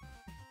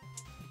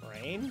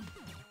 Brain?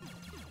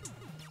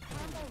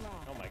 Combo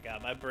lock. Oh my god.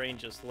 God, my brain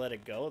just let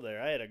it go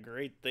there. I had a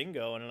great thing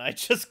going, and I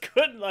just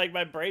couldn't. Like,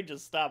 my brain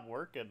just stopped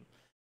working.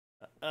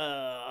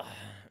 What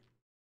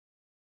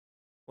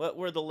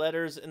were the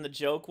letters in the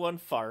joke one?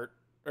 Fart.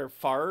 Or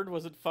fard?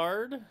 Was it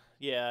fard?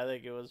 Yeah, I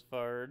think it was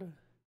fard.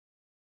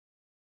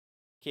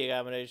 Key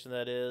combination,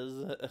 that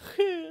is.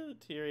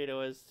 Tier 8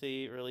 OST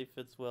really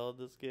fits well in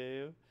this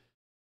game.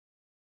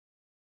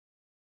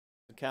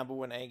 The combo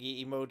when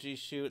Angie emojis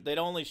shoot. They'd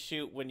only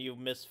shoot when you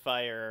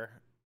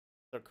misfire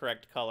the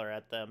correct color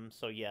at them,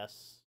 so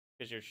yes.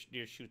 Because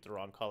you shoot the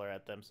wrong color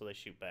at them, so they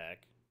shoot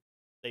back.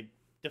 They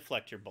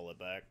deflect your bullet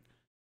back.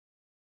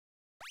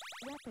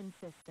 Weapon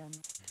system.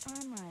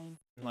 Online.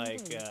 Like,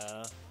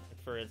 Engage.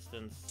 for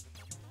instance...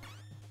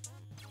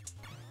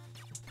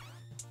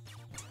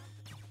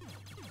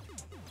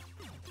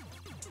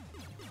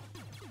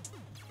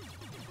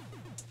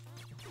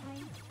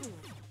 Time 2.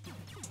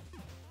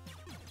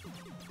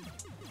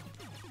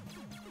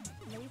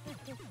 Laser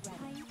kick ready.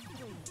 Time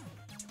 3.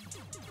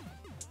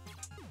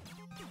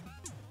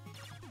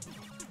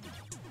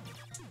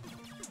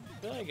 I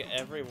feel like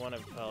every one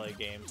of Poly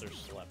games are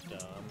slept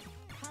on.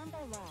 Combo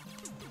lock.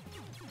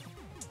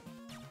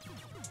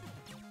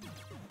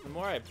 The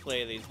more I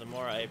play these, the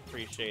more I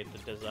appreciate the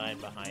design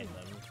behind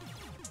them.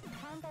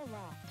 Combo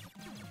lock.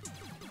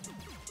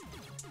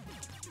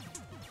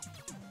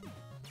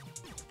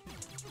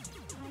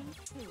 Time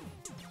 2.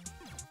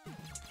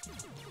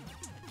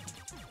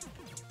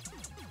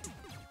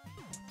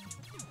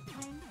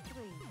 Time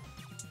 3.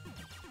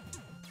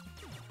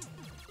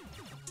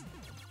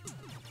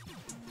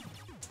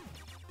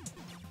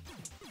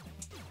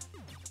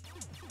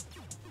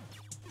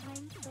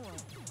 Time 4.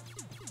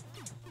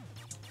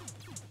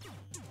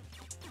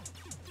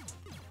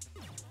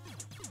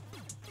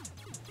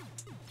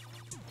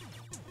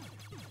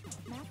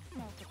 Max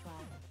multiply.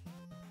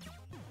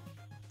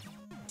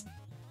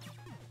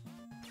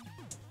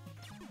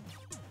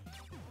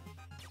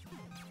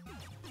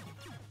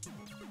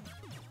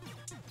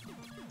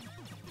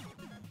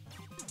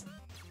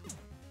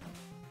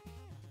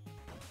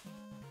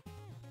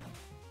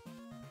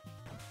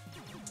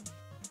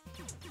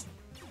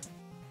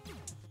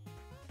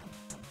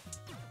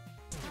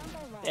 Combo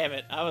lock. Damn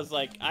it, I was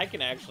like, I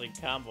can actually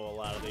combo a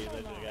lot of these.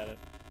 I just got it.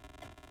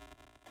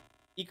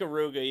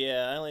 Ikaruga,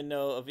 yeah, I only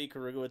know of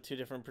Ikaruga with 2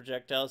 different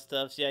projectile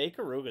stuffs. Yeah,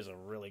 Ikaruga's a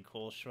really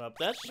cool shmup.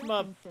 That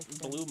shmup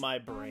blew my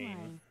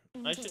brain.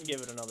 I should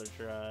give it another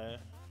try.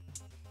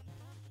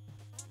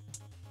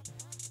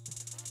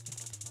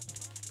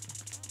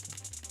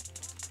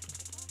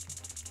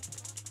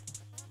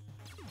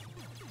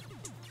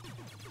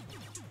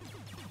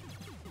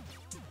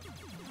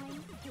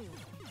 Time 2.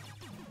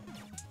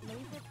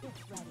 Laser kick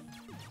ready.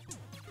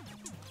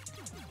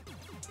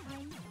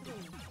 Time 3.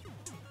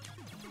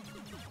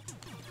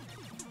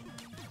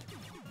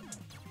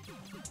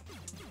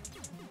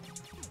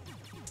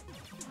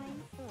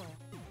 Time 4.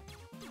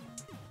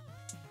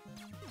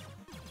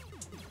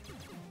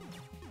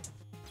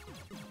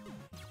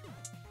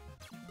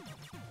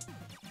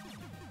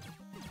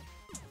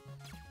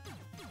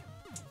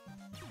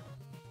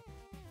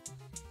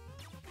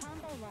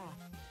 Combo lock.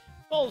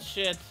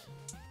 Bullshit!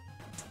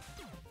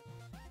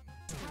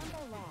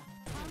 Combo lock.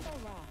 Combo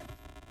lock.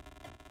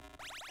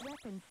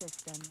 Weapon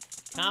system.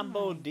 Combo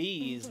Online.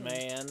 D's, Engage.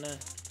 man.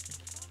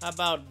 How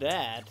about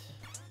that?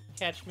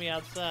 Catch me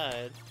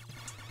outside.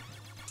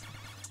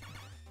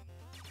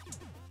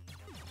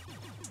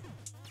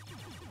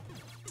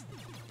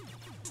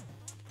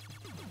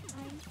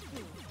 Time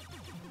 2.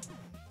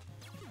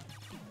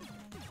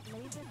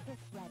 Laser kick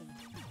ready.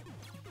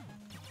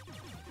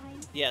 Time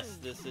Yes,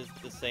 3. this is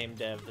the same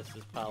dev. This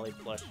is Poly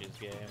Plushie's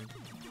game.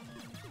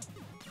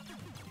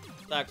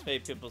 Stocks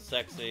made people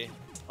sexy.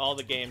 All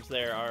the games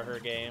there are her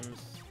games.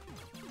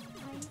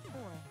 Time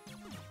 4.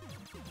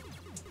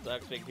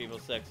 Stocks make people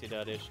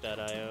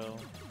sexy.itch.io.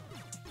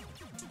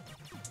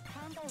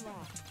 Combo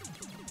lock.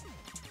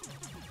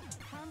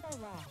 Combo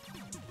lock.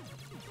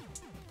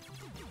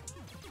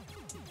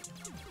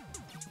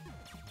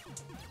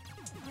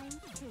 Time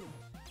 2.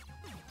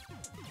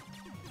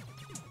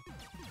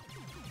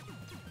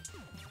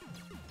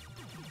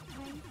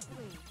 Time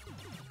 3.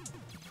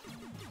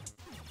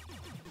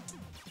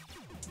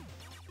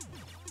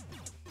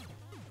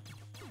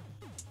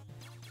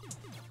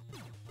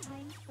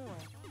 Time 4.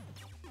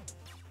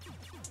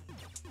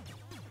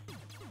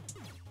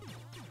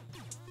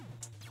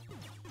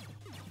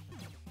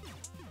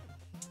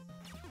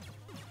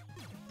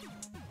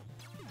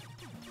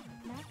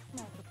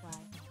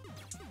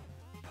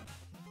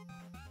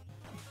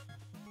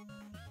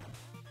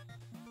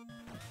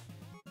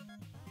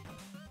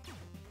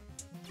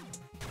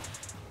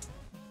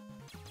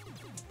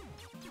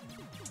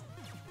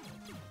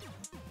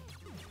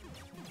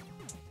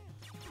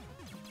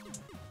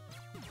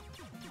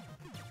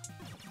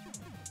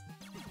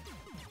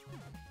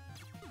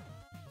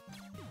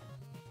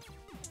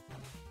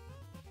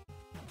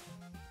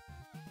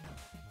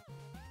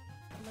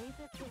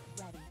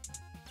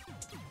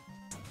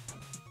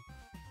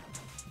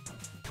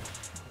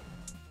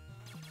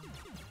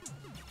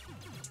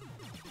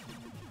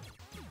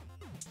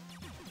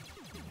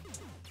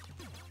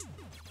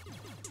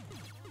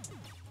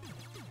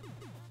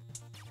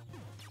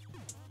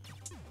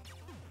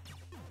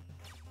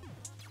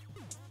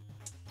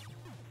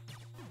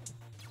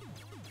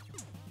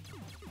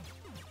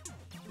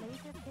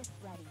 fist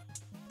ready.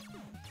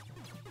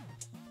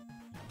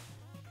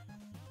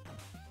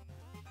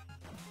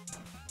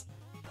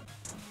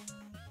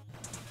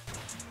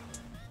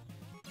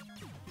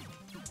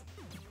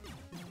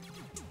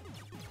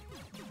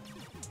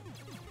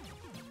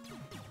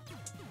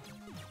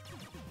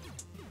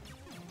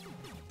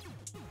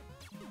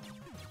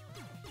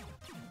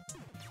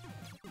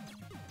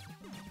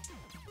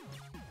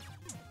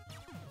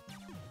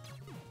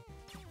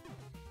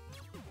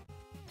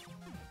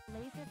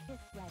 Laser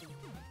fist ready.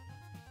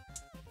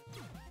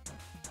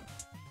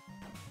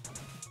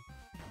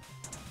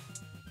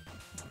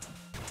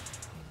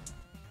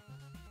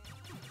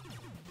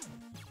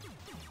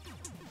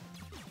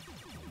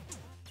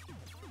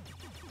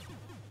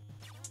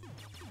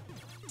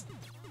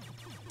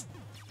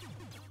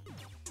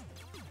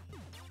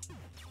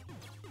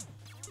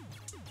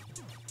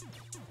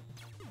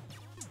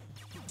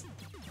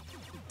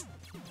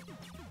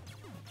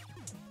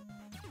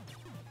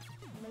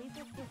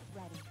 Laser fist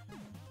ready.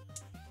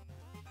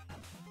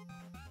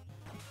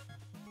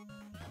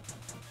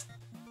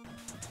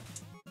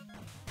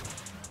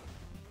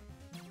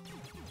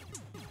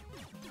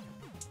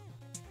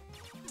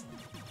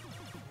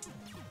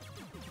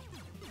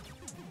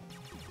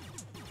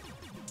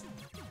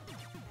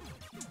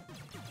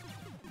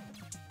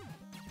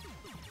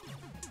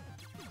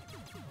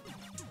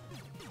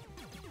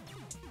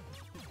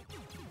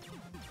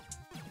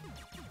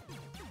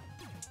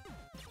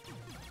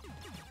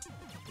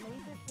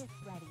 Laser fist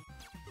ready.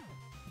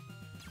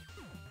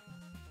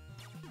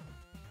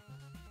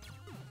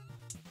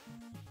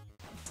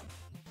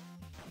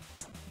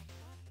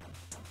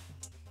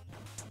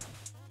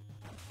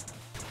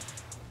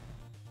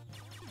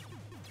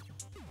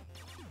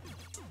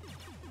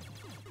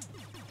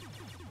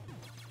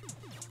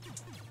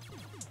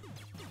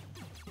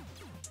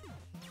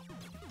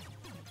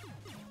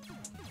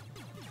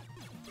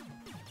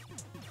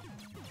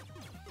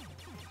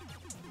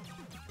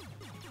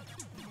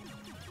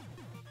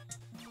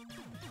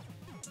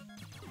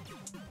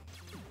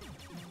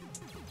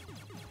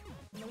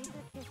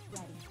 Laser fist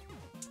ready.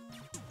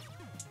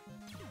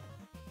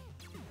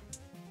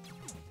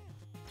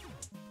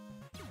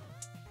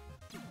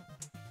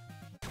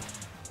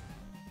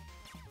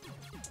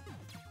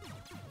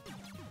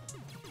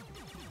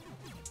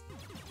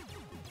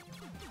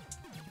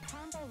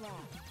 Combo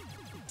lock.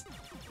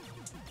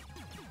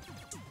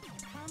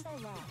 Combo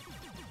lock.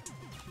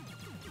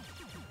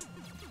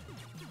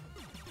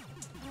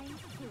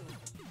 Times 2.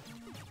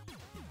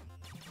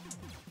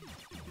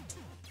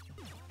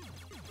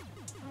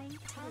 Times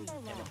 3. Combo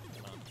lock.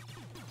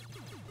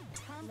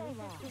 Combo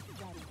lock. Fist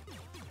ready.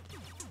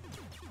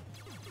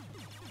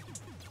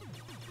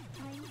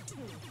 Times 2.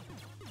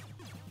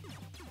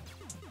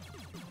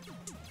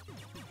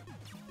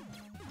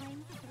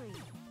 Times 3.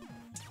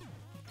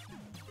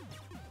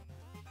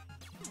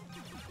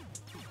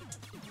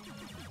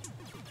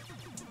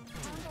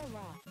 Combo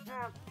lock.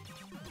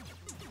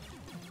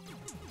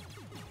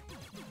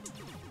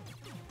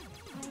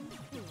 Times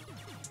 2.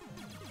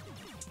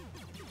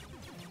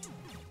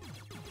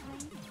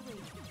 Times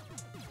 3.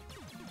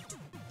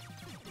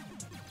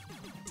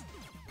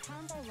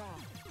 Combo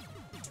lock.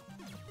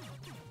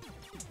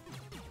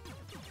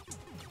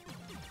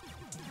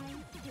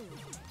 Times 2.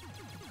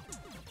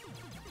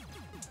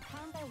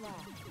 Combo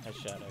lock. I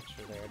shot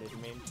extra there. I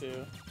didn't mean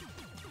to.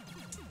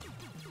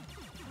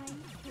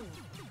 Times 2.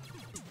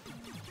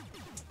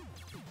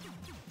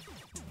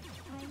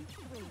 Times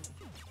 3.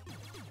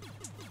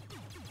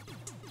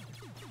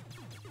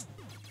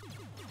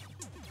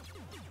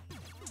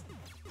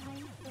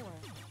 Times 4.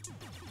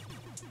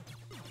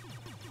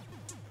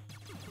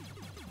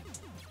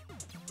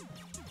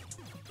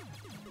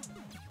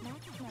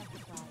 Max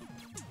multiply.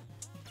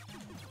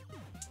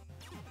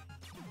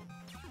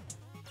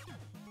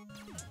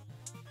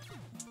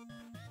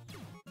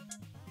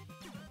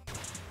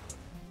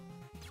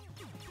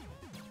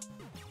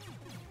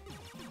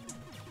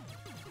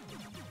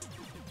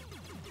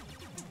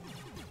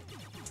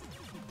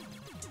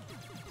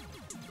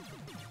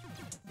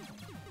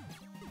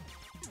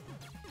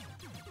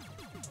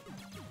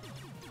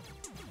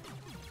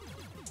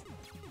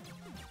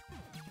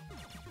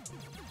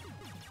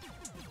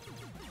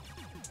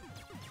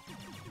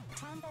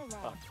 Combo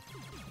lock.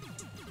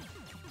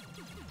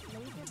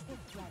 Laser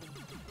fist ready.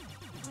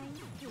 Times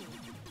 2.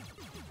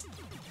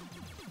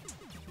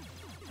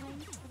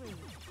 Times 3.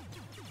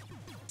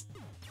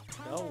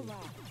 Combo No.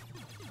 lock.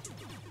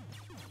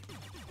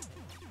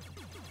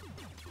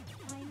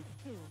 Times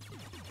 2.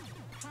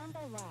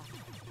 Combo lock.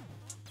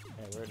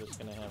 Yeah, we're just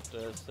gonna have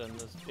to send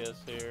this kiss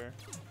here.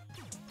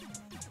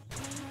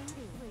 Times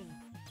 3.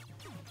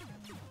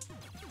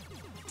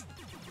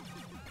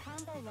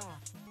 Combo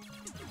lock.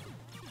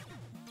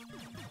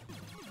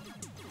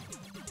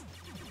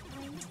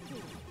 Times 2.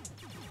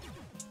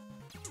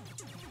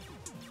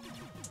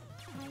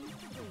 Times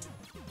 3.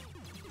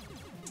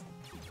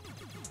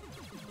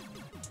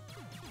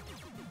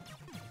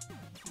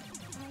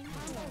 Times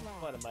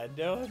 4. What am I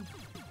doing?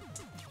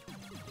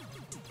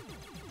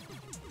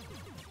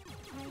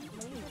 Times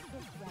laser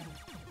fist ready.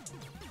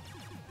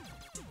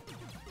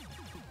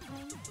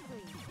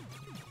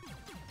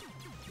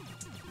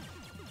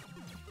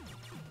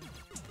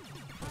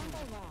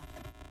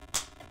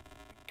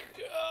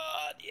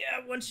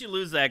 once you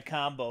lose that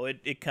combo,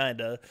 it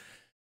kind of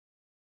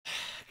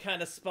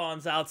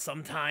spawns out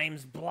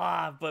sometimes,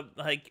 blah. But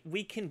like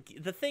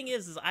the thing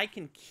is I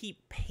can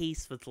keep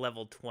pace with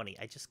level 20.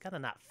 I just gotta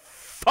not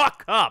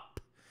fuck up,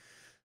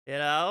 you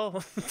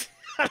know.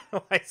 I don't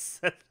know why I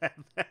said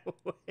that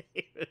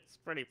way. It's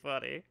pretty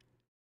funny.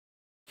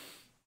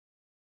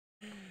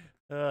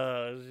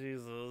 Oh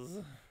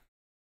Jesus.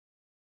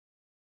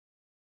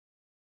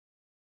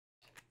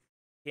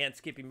 Can't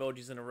skip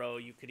emojis in a row.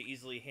 You could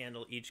easily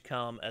handle each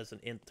column as an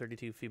int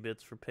 32 few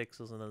bits for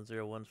pixels and then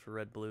 0 1s for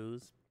red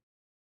blues.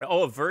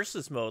 Oh, a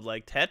versus mode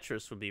like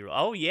Tetris would be.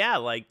 Oh yeah,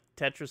 like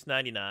Tetris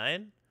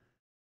 99.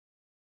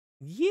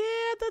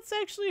 Yeah, that's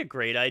actually a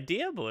great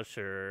idea,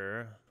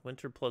 Busher.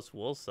 Winter plus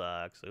wool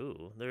socks.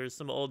 Ooh, there's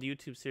some old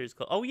YouTube series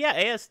called. Oh yeah,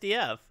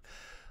 Asdf.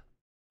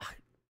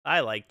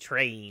 I like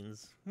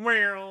trains.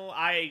 Well,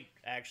 I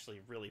actually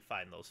really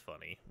find those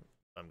funny.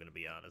 I'm gonna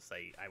be honest.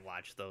 I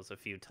watched those a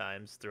few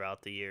times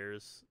throughout the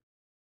years.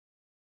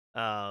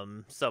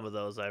 Some of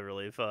those I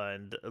really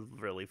find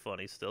really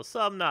funny still.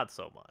 Some not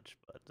so much,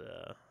 but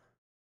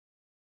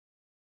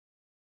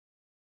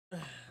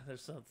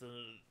there's something.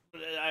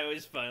 I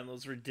always find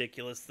those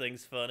ridiculous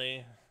things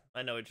funny.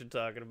 I know what you're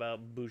talking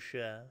about,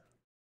 Busha.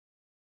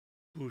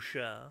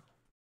 Busha.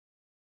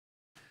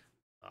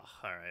 Oh,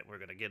 all right, we're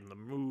gonna get in the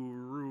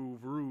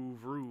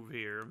groove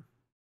here.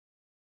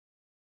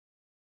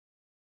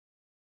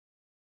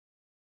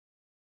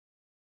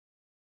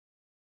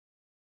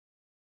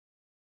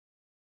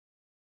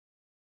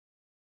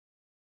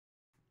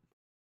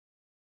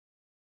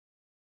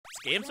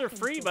 Games are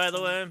free, by the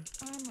way.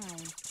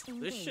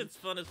 This shit's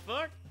fun as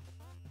fuck.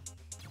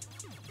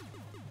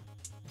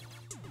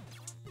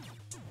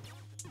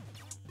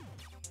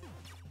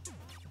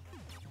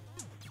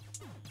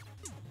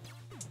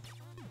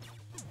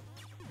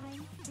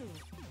 Time 2.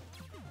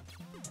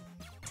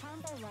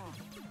 Combo lock.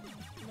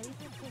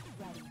 Laser kick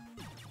ready.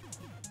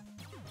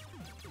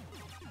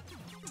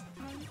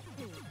 Time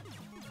 2.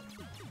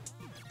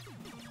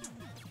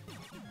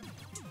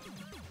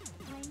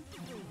 Time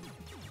 3.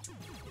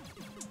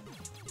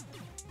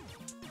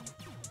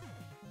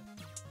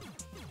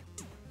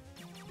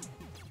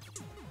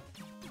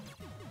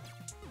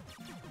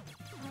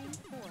 Time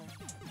 4.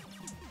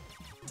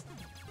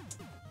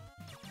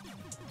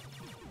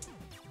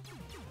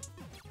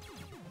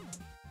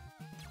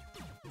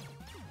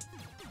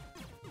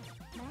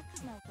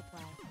 Max multiply.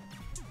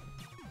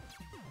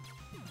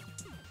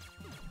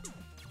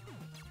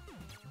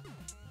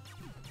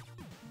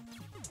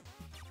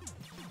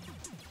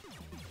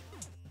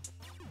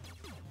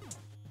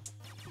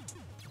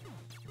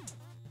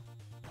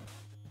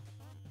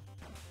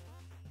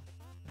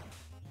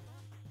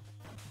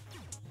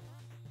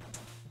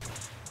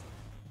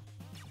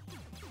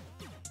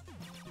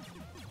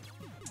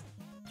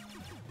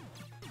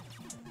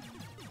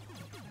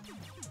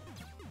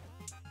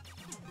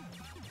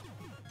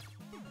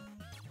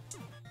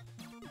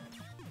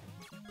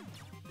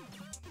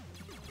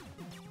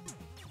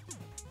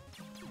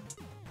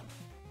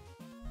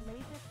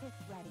 Laser kick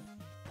ready.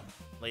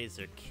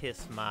 Laser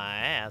kiss my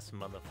ass,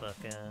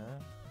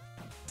 motherfucker.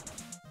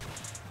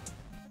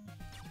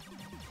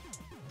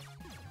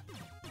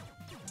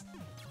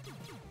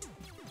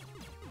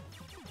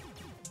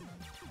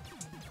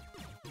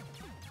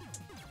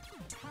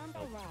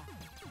 Combo lock.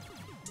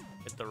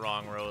 Hit the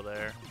wrong row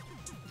there.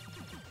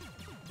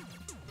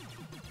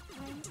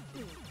 Time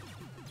 2.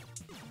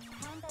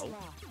 Combo Oh.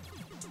 lock.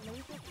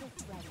 Laser kick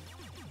ready.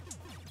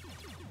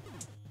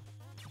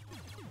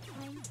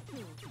 Time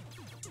 2.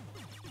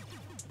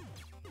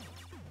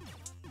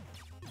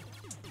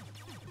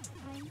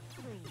 Time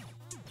 3.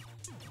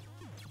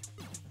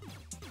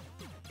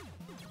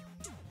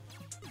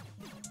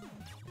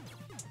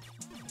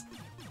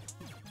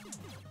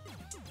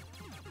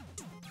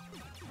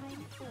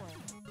 Time 4.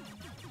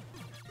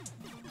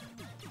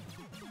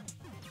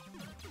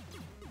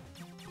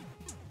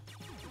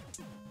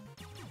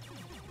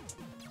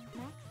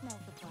 Max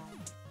multiply.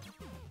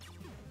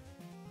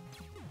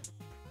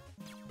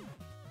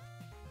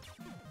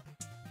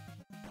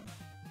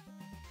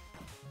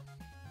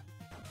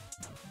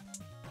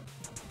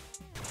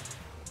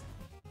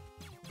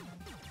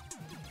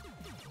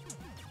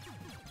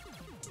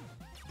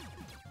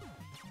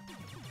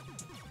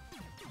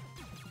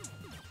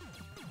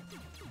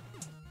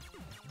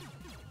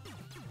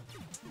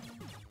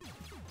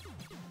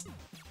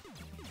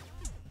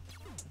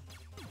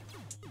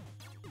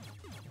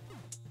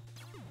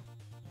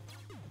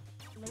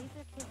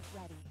 Laser kick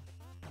ready.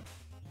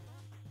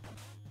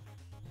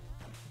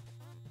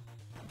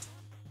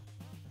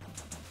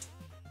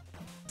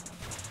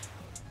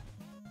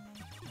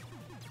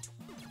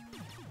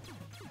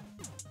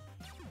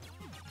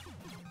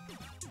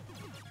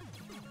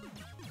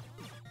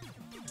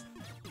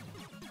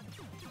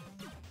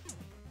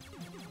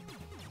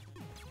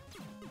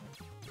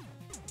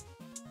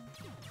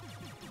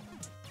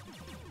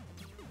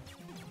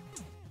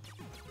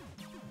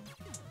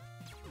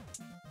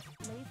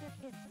 Laser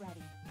kick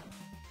ready.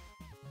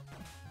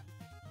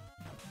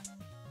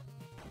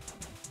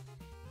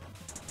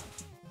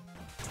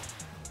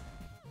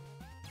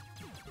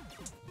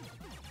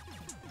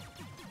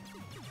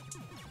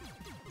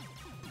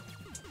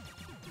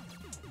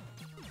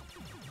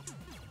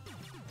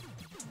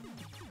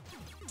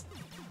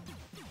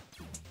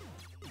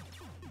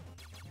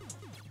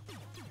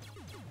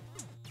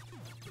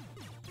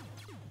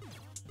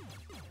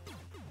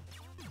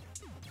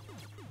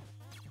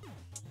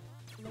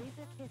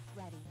 kit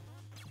ready.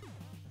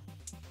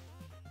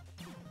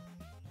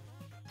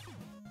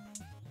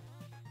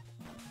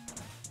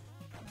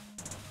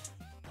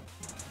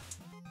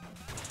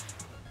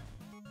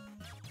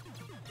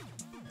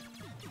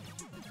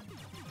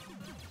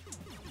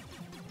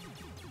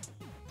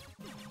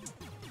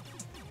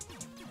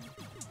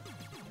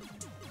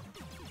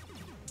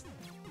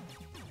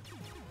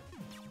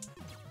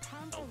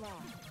 Combo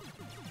lock.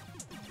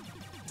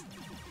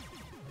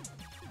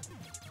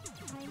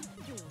 Times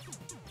 2.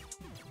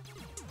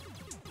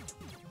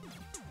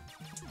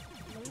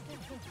 Laser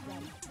kit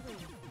ready. 3.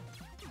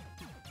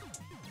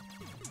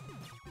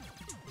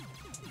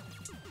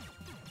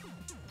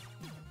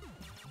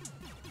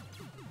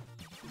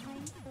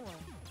 Times 4.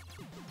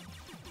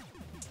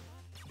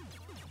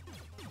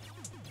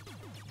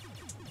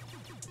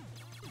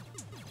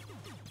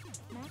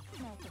 Max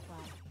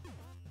multiply.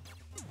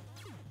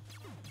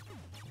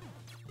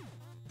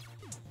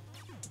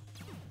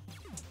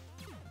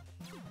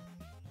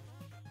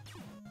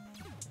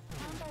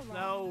 Combo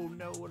lock.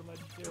 No, what am I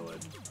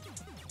doing?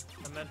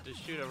 I meant to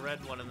shoot a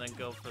red one and then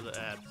go for the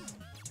ads.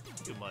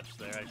 Too much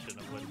there. I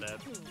shouldn't have went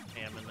that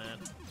ham in that.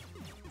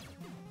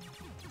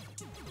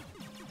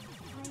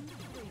 Times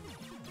 3.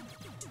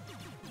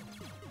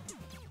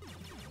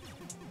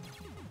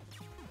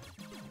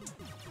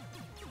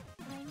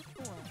 Times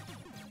 4.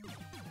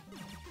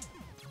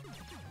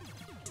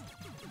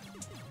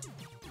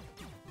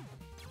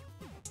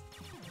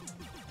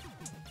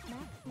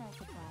 Max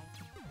multiply.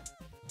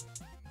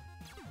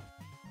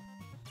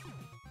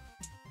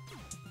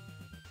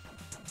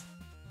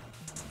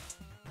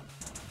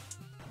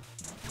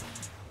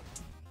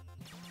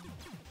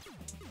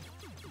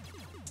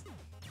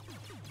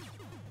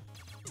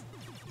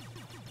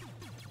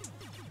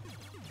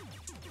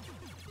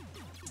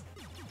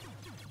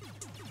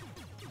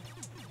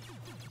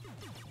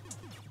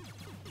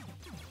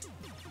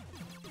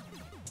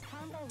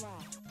 Combo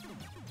lock.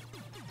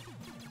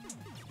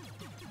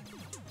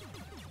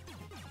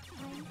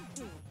 Times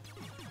 2.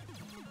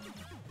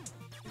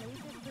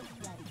 Laser kit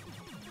ready.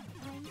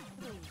 Times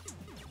 3.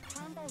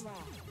 Combo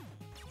lock.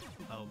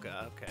 Oh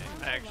god, okay.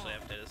 I actually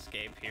have to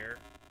escape here.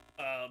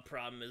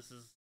 Problem is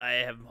I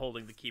am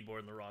holding the keyboard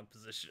in the wrong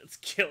position. It's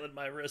killing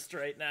my wrist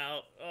right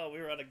now. Oh,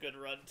 we were on a good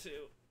run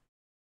too.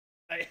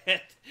 I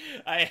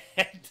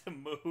had to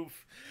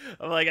move.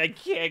 I'm like, I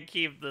can't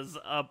keep this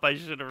up. I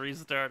should have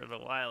restarted a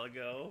while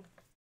ago.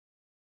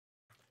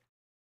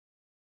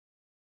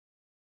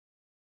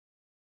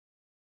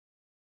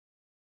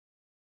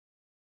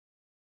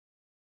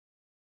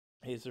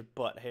 Laser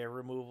butt hair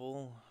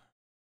removal.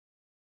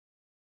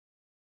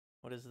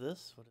 What is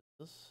this? What is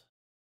this?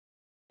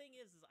 Thing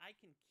is I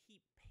can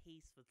keep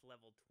pace with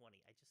level 20.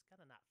 I just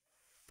gotta not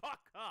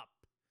fuck up.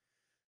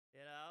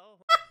 You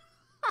know?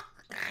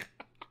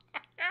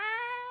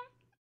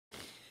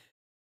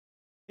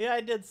 Yeah,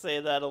 I did say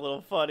that a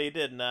little funny,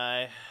 didn't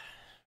I?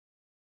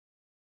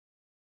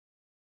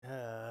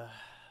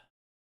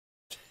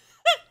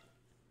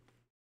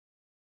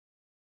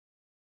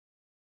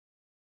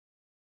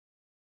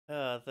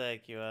 Oh,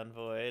 thank you,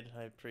 Envoy.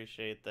 I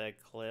appreciate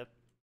that clip.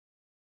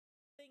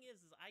 Thing is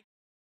I.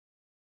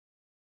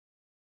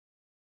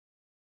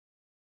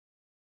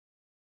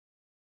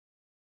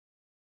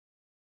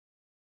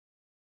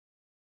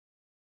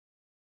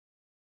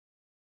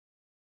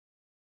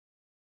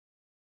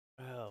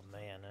 Oh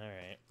man,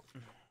 alright.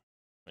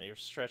 You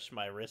stretched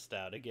my wrist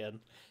out again.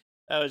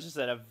 I was just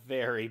at a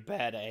very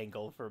bad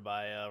angle for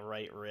my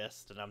right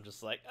wrist, and I'm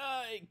just like,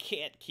 I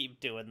can't keep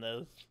doing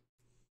this.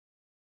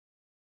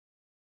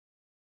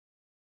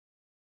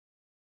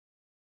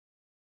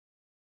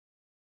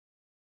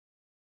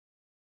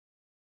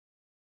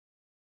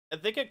 I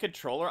think a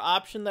controller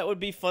option that would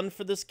be fun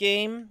for this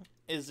game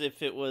is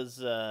if it was,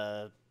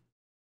 like,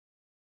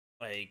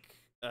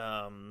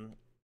 I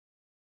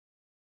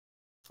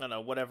don't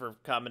know, whatever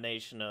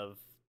combination of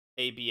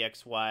A, B,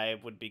 X, Y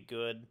would be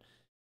good.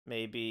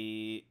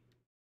 Maybe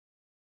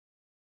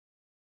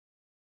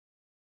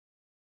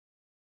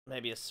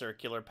a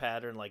circular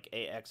pattern like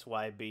A, X,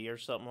 Y, B or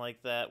something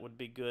like that would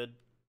be good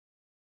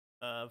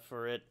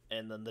for it.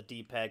 And then the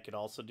D-pad could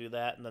also do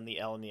that. And then the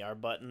L and the R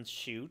buttons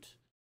shoot.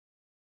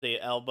 The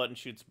L button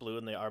shoots blue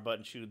and the R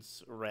button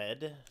shoots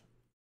red. I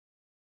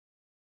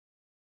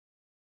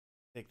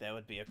think that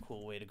would be a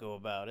cool way to go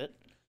about it.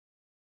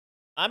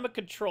 I'm a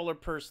controller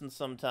person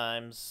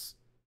sometimes.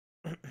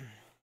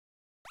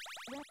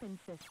 Weapon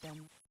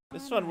systems.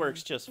 This one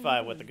works just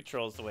fine with the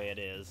controls the way it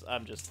is.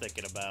 I'm just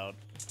thinking about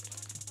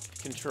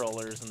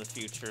controllers in the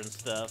future and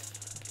stuff.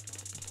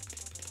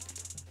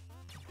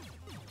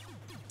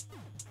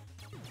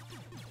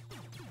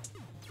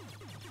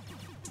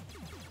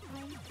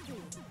 Times 2.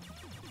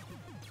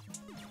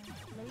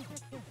 Laser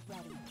kit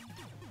ready.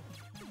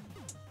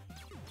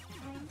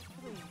 Times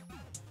 3.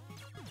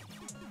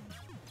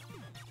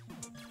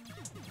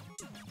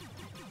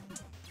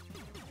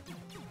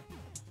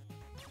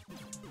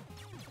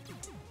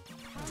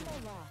 Combo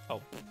lock.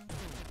 Oh.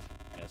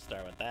 Gotta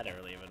start with that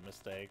early of a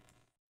mistake.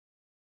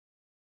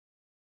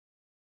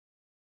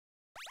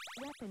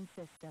 Weapon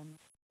systems.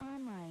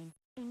 Online.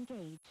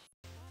 Engage.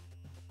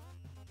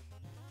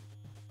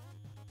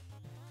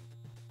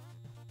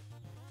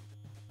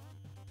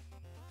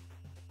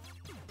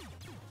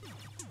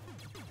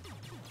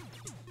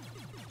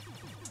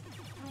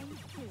 Time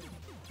 2.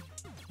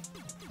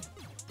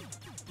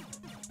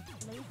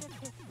 Laser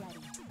pit ready.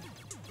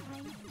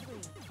 Time 3.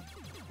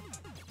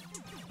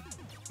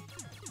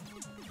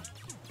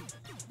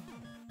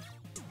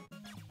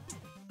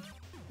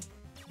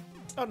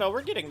 Oh no,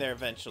 we're getting there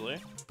eventually.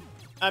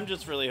 I'm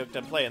just really hooked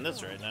on playing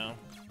this right now.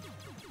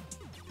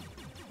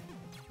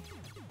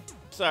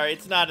 Sorry,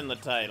 it's not in the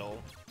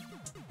title.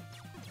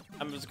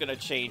 I'm just gonna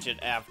change it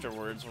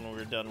afterwards when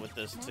we're done with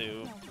this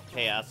too.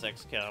 Chaos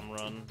XCOM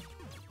run.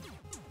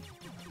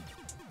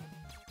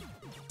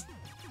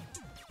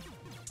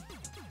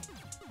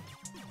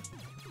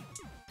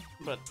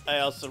 But I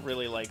also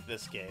really like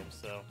this game,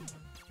 so.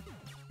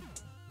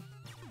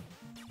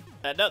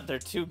 No, they're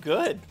too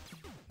good.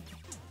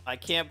 I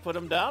can't put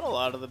them down a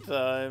lot of the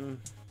time.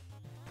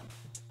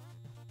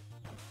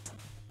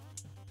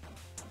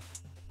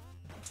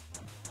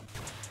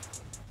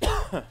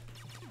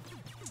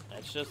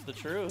 That's just the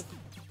truth.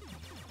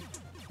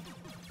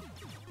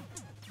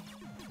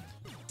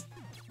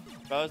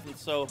 If I wasn't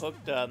so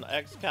hooked on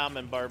XCOM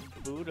and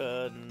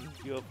Barbuda and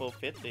UFO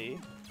 50,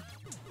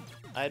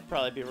 I'd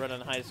probably be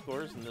running high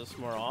scores in this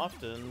more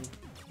often.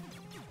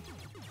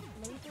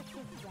 Laser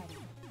pit ready.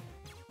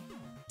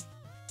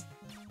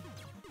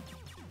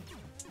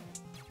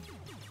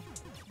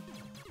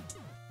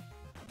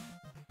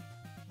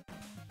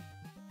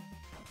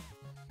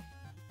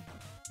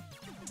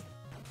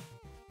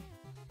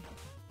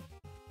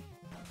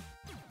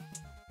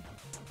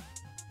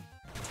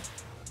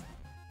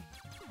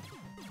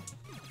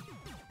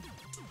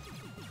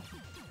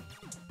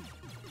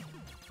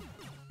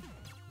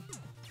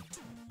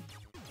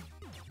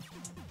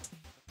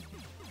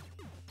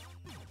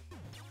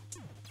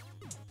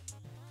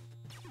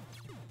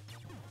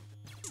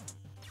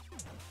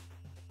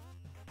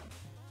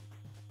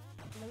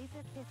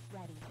 Laser pit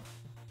ready.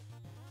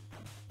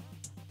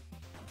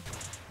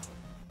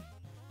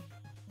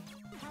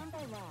 Combo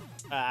lock.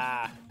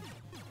 Ah.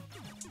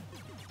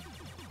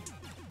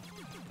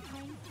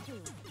 Time 2.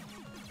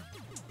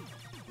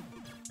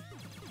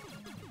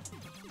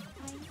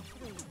 Time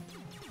 3.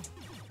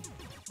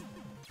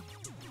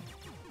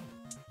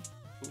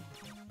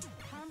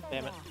 Combo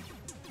Damn it. lock.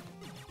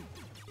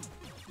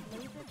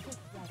 Laser pit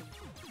ready.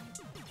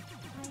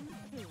 Time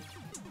 2.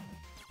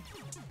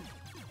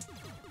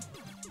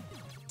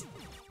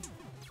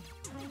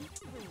 Time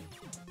 3.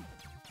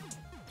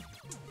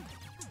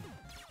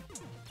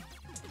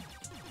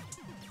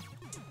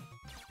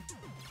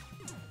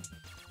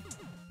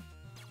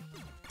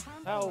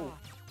 Combo Ow.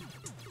 lock.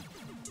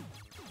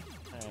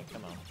 Alright,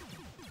 come on.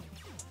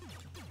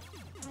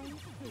 Time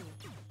 2.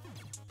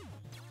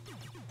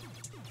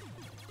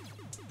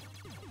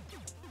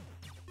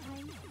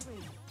 Time 3.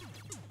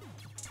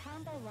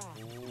 Combo lock.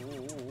 Ooh.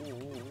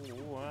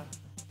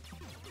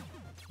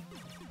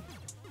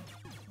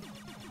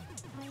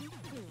 Time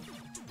 2.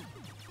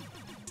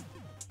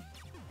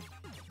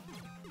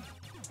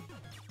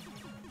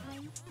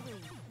 Time 3.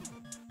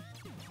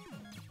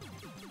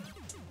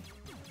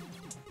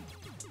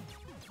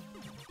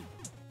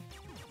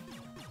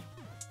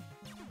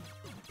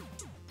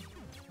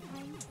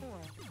 Time 4.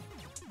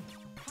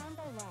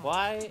 Combo lock.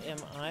 Why am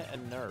I a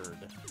nerd?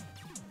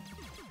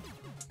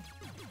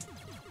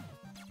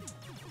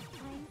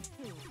 Time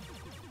 2.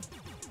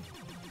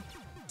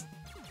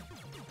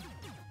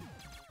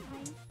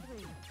 Time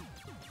 3.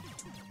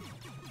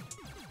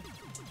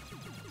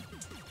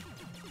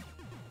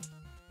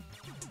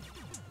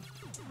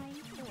 Time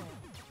 4.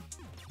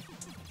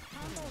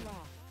 Combo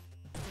lock.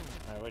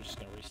 Alright, we're just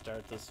gonna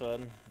restart this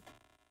one.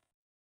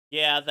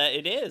 Yeah, that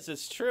it is.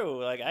 It's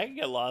true. Like, I can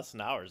get lost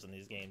in hours in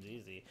these games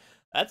easy.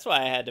 That's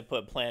why I had to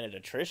put Planet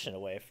Attrition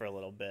away for a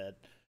little bit.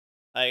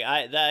 Like,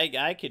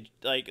 I could,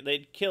 like,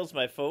 it kills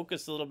my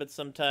focus a little bit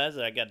sometimes,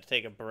 and I got to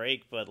take a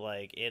break, but,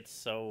 like, it's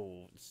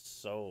so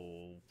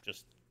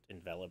just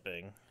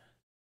enveloping.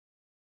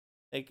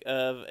 Think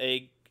of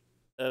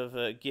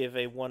give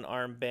a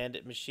one-arm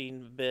bandit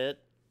machine bit.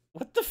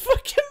 What the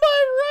fuck am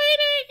I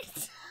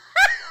writing?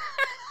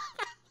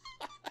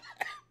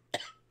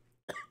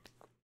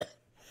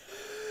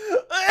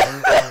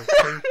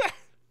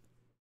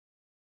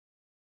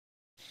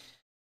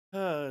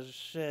 Oh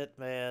shit,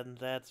 man,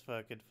 that's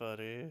fucking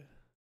funny.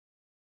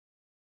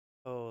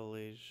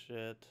 Holy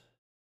shit.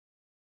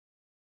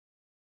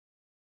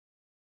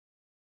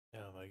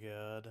 Oh my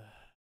god.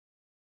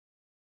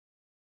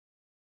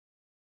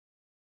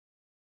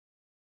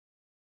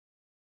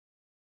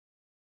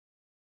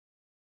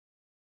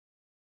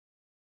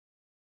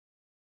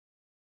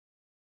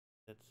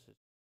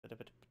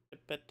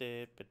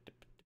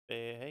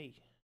 Hey.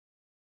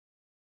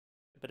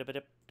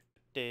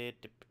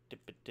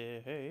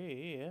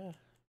 Hey.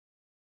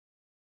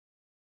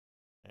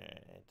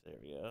 Alright, there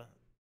we go.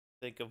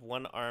 Think of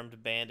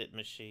one-armed bandit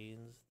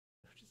machines.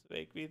 Just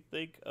make me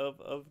think of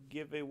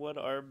give a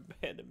one-armed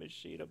bandit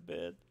machine a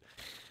bit.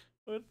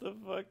 What the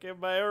fuck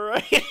am I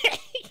writing?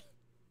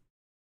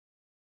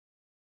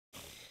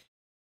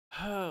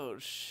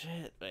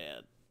 shit,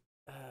 man.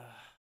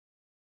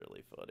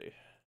 Really funny.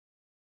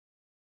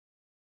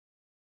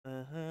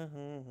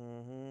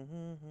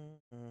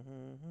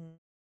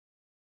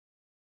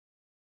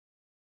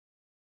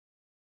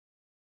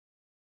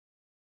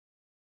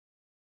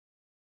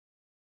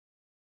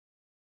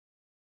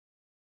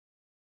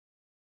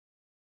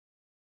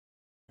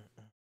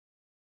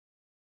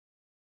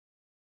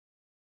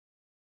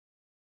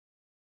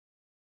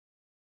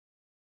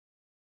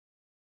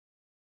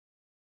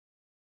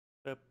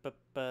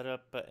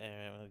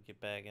 And we'll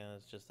get back in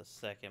just a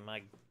second.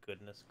 My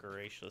goodness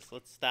gracious.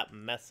 Let's stop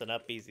messing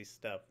up easy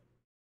stuff.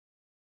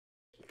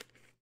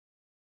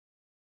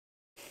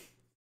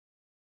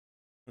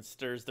 It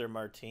stirs their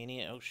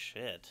martini. Oh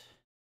shit.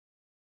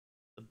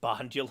 The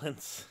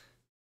bondulance.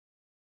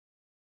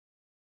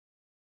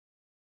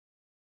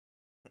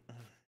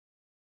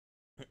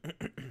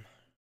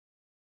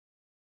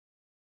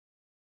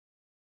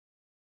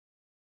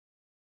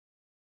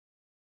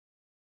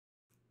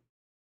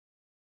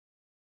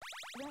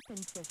 Weapon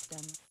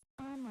systems.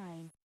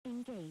 Online.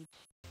 Engage.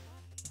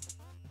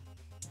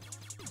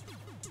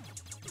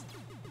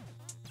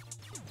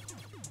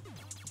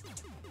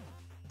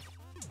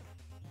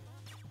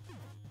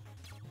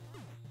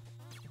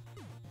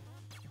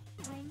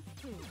 Times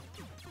 2.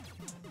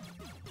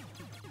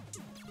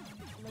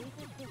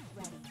 Laser pit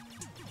ready.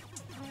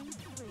 Times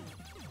 3.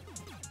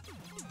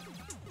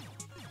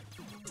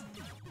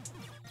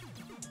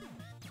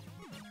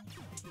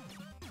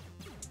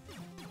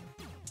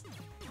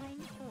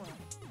 Times 4.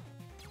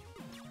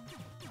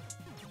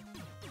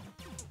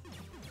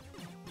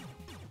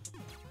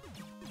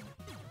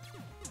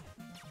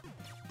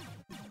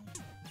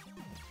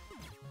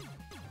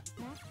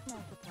 Max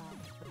multiply.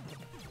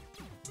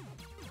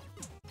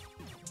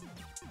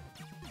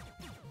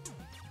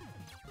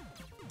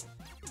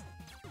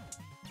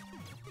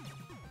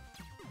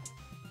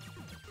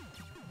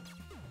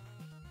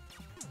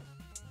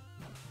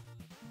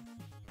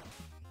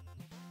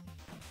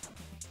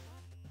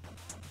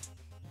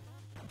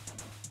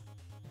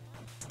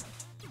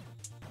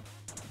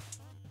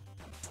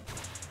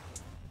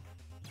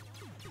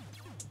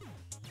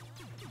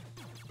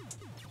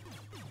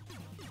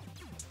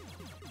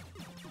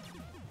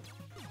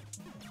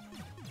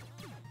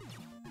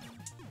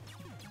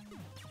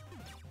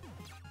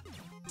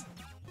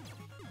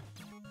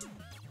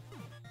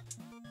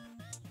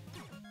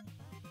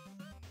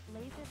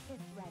 Laser pit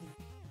ready.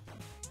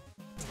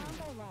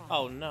 Combo lock.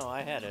 Oh no,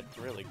 I had a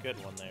really good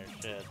one there.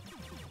 Shit.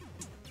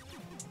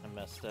 I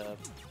messed up.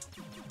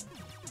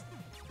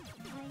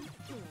 Times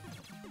 2.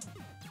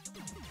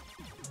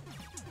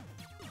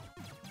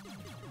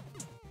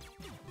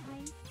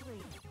 Times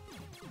 3.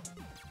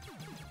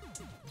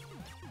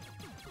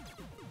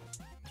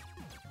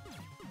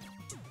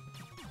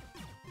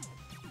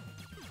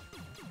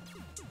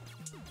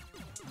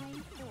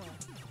 Times 4.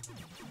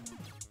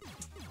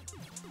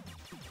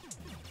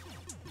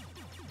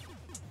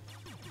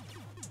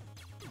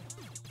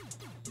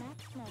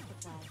 Max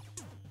multiply.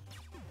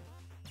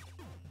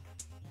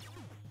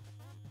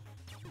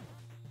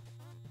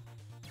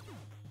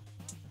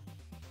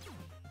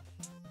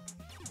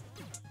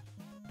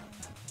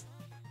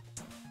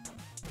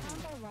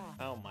 Combo lock.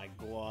 Oh my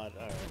god.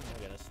 Alright,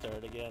 I gotta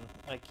start again.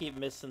 I keep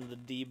missing the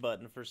D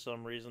button for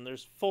some reason.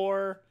 There's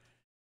four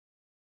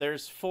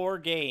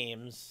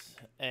games,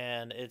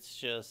 and it's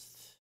just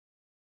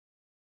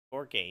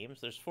 4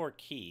 games. There's 4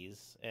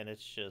 keys, and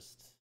it's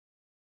just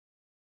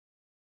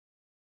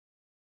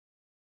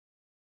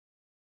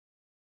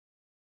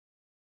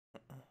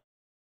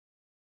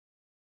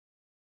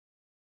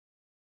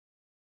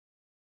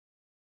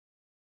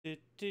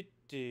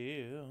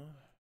do.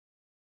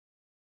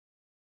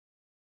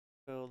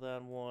 Hold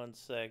on 1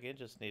 second.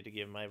 Just need to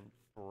give my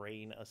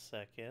brain a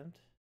second.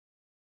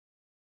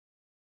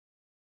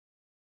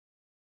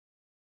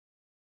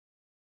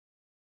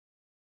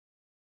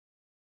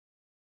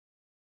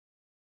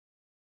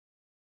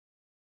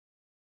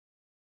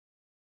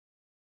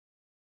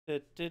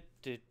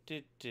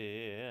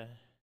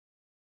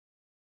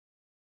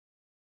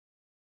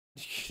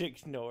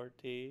 Ignore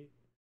T.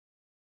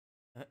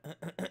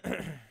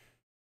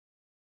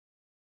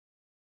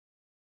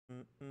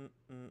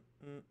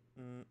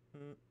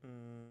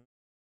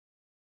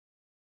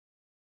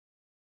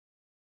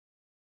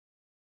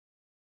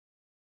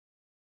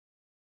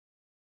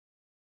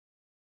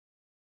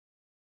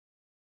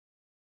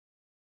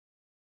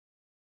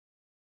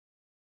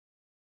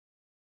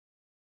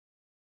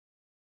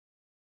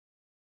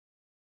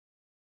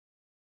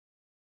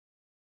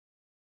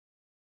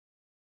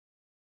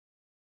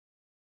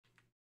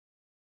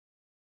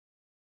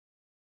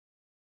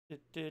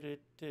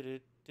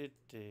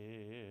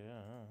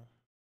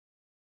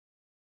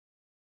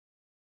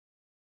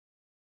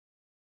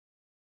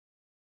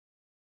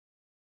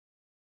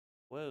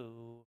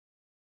 Whoa.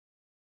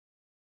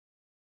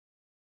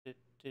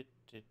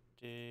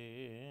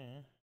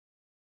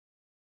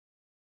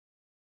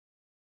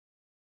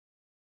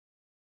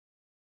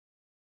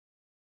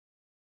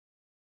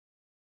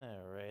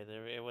 All right,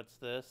 there. What's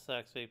this?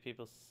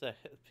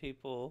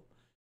 People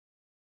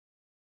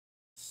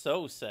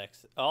so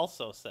sexy.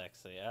 Also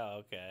sexy.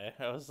 Oh, okay.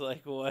 I was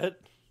like, what?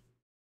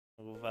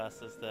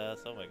 Uvas is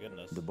this? Oh my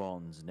goodness. The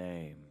Bond's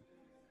name.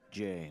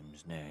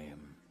 James'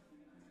 name.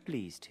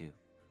 Pleased to.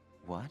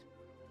 What?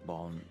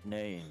 Bond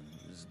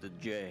names the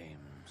James.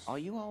 Are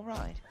you all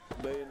right?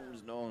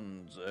 Bane's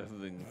non's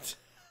having.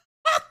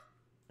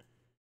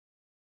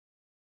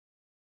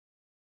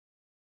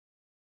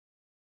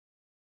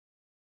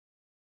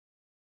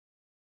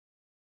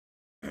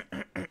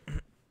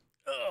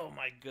 Oh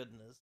my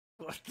goodness.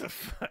 What the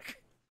fuck?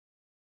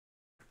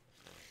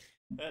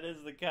 That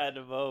is the kind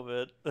of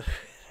moment.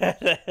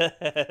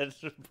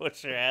 Just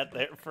put your hat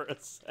there for a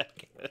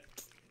second.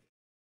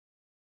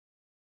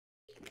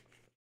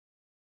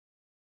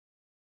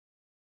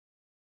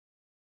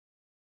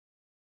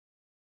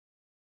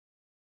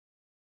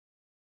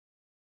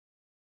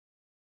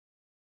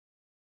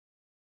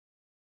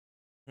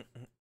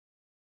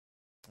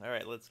 All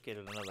right, let's get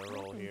another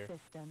roll Weapon here.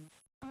 system.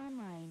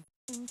 Online.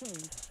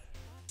 Engage.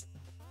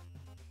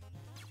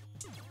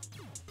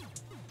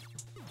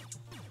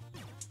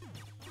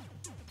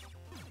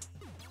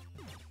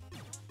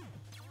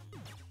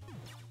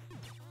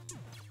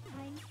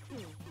 Time 2.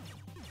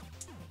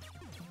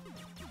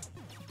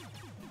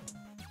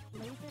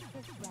 Laser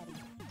switch ready.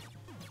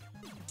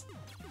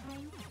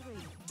 Time 3.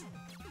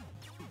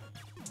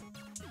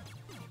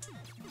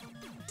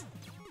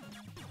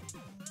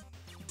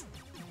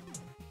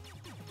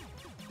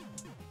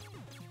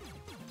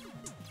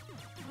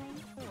 Time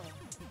 4.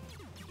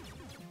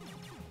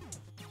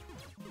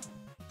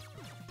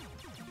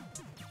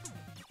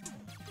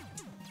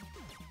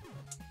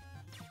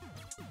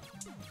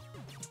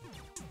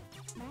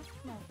 Max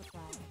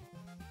multiply.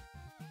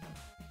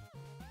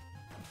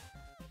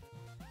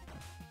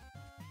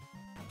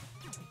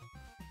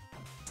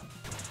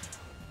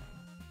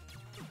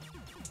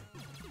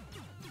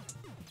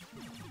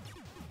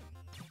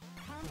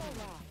 Combo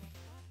lock.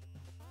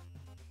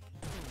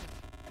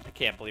 I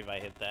can't believe I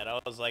hit that. I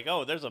was like,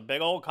 oh, there's a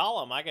big old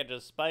column. I could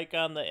just spike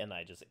on the... And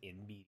I just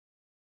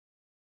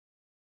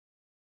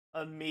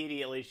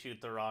immediately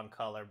shoot the wrong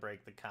color,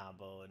 break the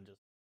combo, and just...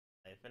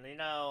 And you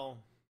know...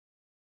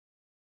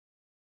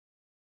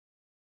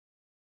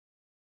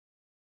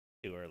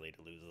 Too early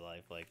to lose a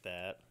life like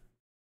that.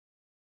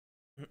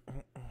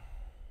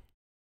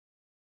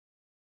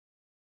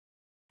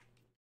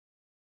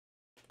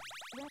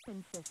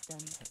 Weapon system.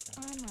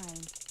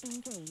 Online.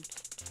 Engage.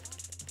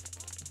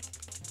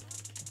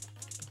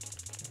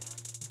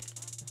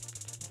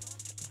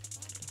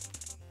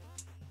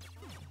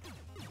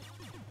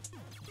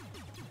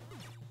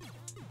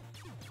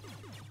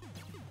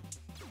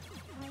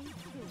 Time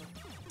 2.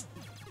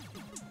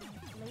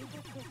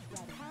 Laser switch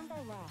ready. Combo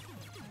lock.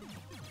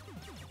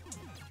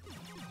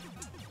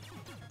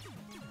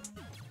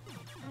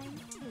 Time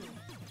 2.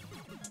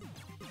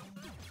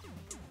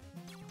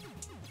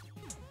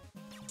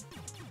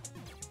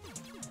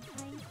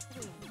 Time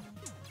 3.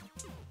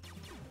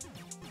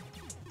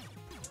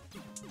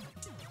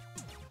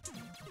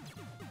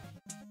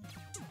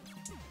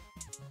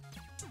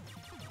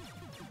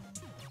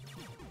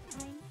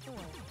 Time 4.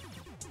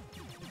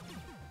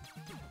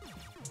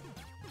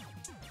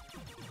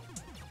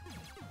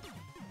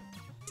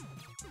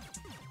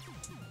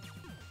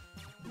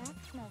 Max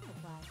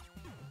multiply.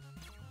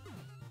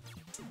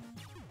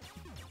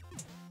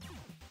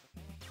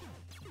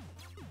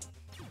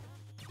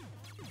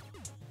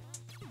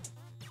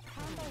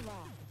 Combo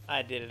lock.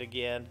 I did it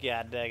again.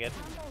 God dang it.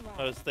 Combo lock.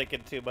 I was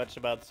thinking too much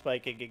about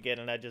spiking again,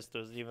 and I just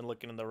wasn't even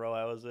looking in the row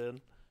I was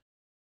in.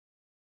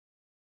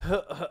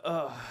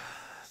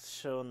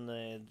 Showing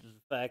the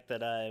fact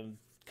that I'm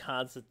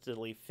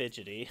constantly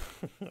fidgety.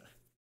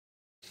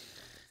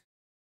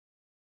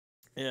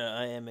 Yeah,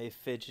 I am a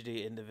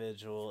fidgety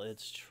individual.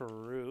 It's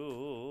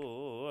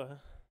true.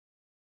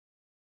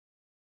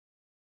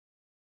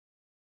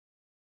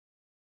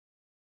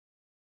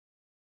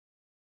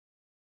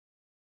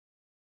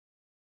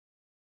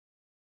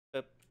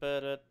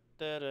 Alright.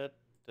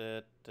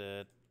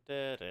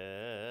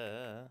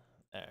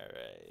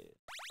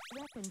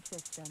 Weapon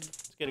system.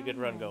 Let's get a good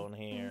run Online. going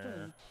here.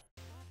 Engage.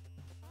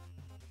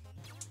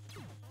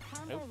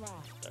 Combo Nope.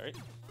 lock. Sorry.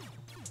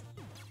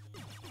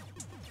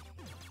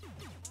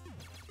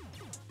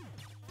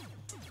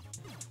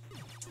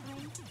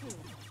 Time 2.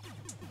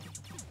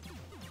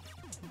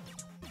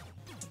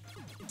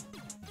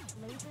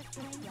 Laser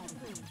switch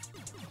ready.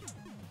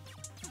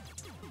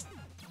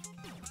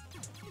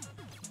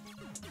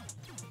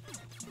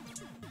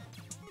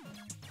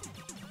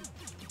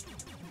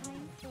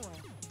 Time 4.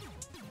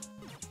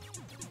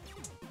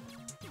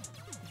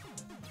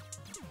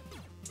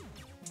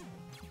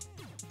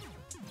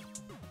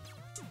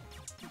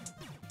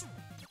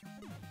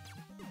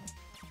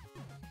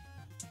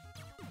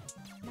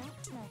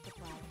 Max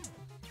multiply.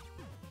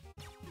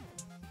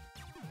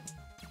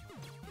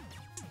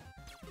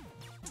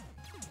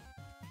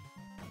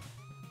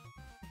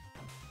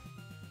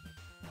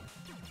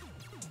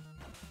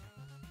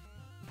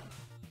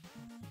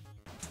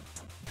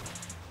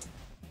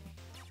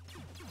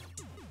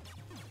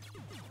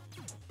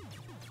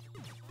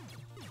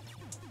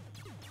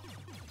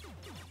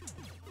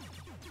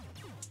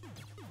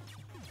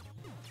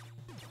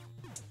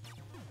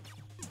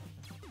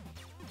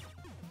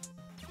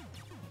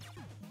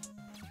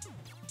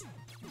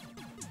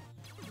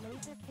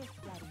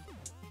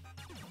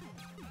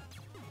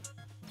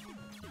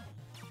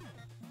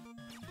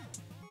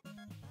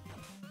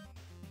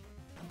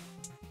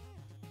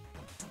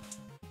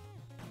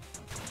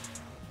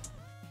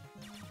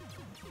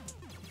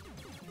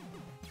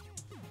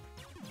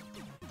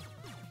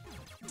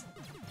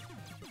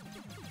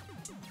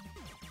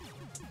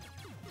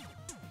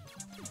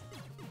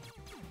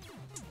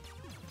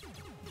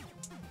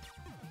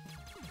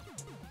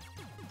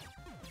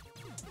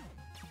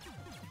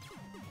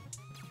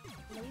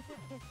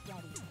 Laser fist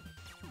ready.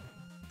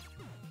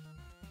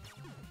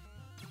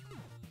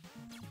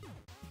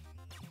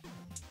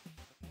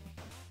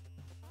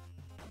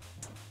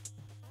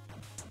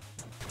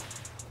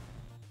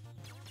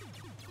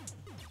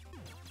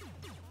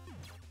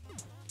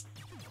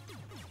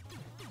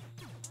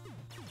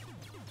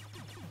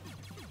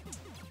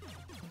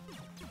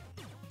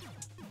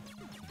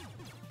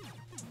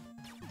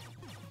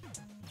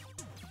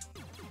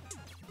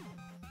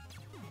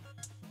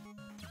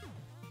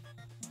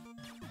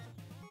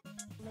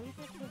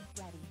 Laser fist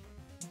ready.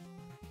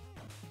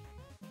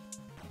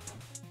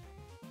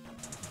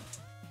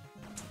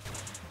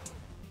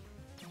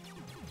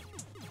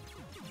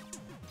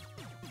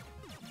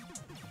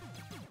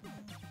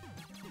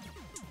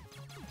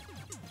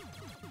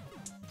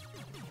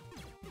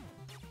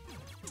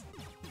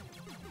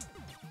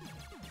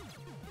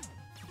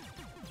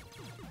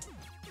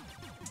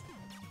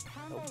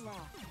 Combo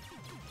lock.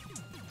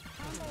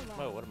 Combo lock.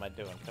 Oh, what am I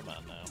doing? Come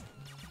on now.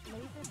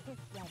 Laser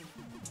fist ready.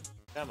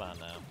 Come on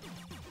now.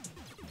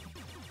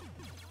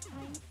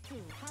 Times 2.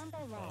 Combo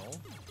lock. Oh.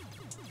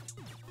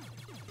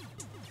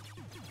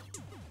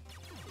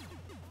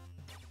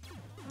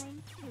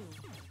 Times 2.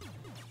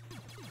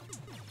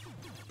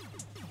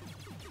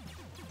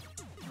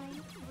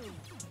 Times 3.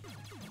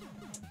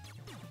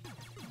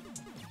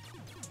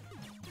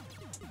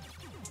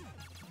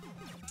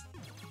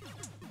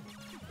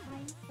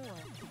 Times 4.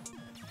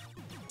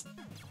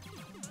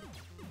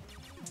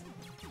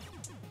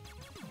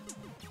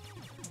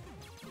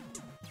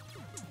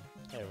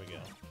 There we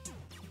go.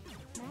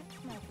 Max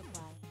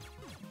multiply.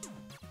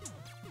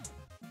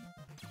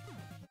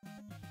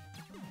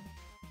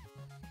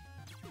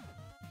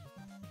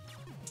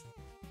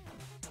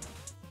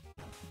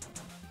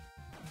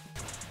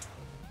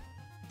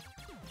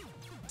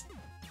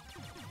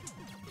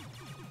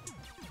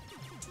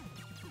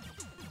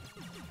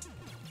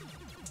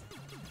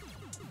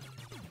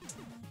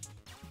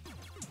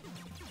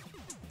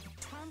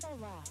 Combo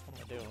lock. What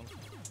am I doing?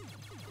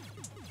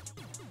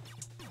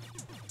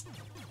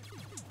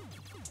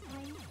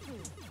 Times 2.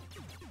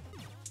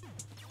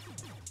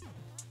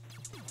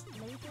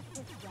 Laser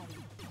fist ready.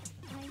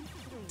 Times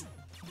 3.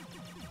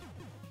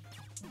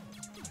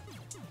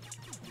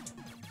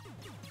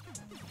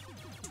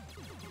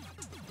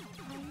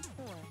 Times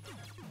 4.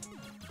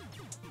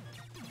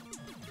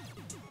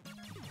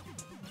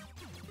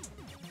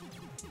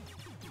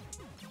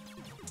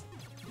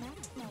 Max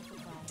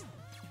multiply.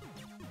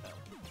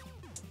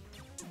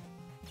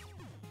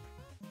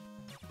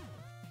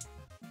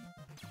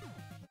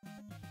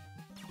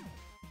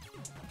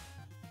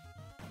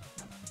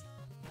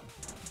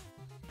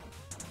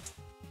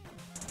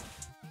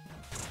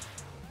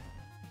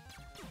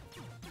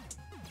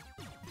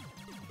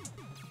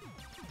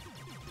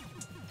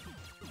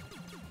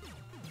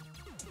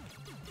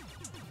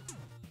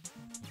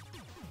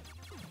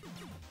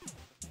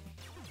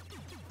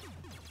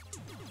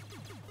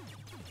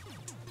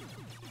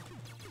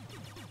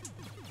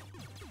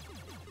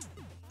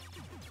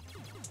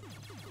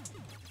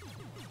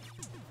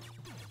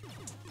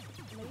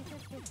 Laser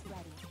fist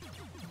ready.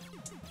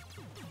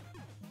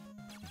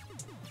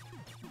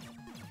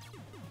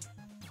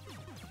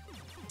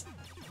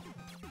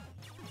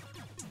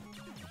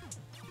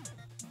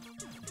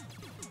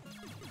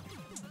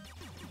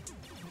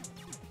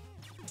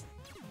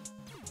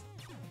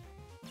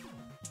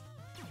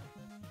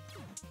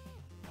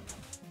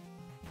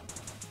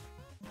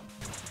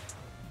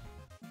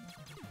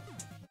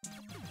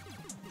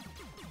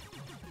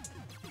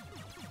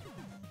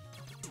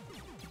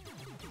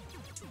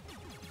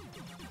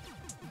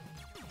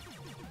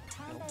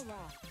 Combo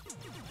lock.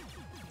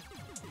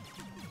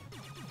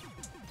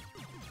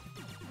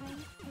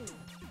 Times 2.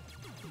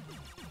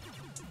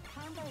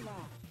 Combo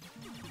lock.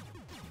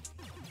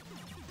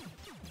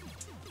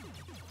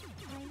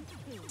 Times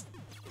 2.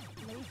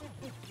 Laser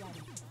fist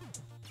ready.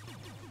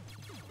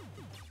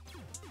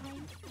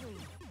 Times 3.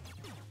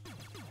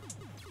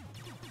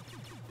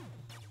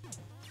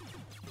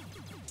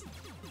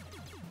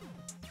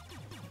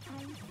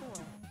 Times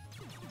 4.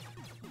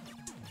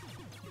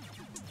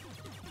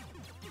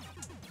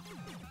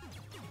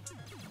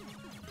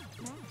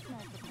 Max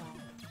multiply.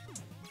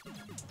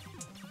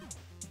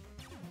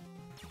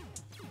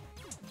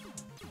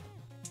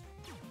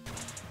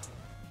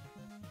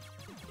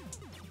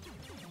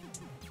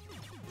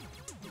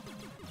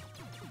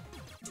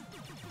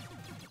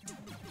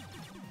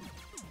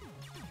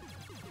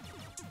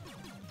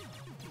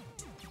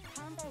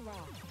 Combo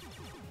lock.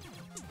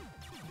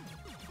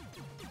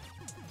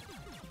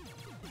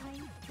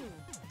 Times 2.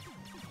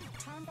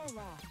 Combo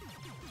lock.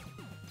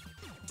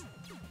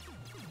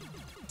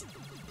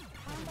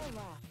 Combo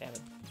lock. Damn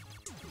it.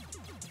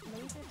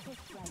 Laser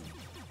fist ready.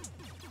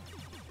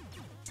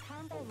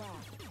 Combo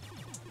lock.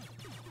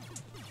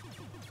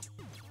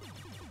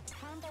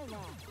 Combo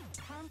lock.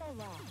 Combo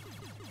lock.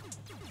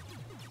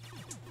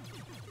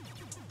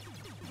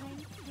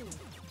 Times 2.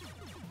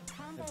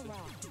 Combo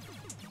lock.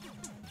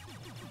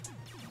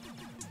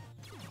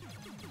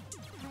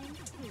 Times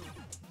 2.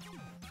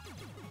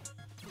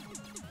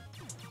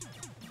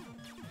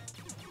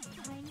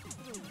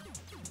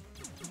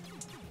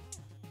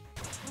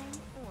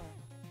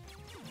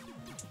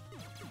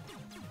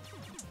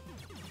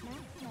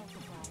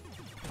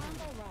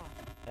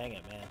 Dang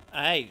it, man.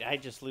 I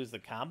just lose the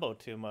combo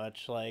too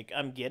much. Like,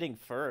 I'm getting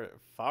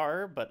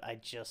far, but I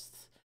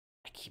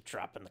keep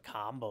dropping the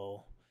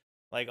combo.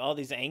 Like, all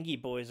these Angie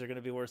boys are going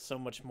to be worth so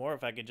much more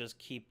if I could just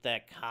keep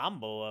that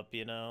combo up,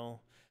 you know?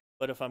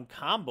 But if I'm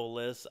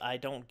comboless, I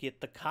don't get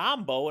the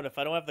combo, and if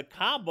I don't have the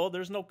combo,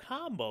 there's no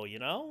combo, you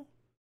know?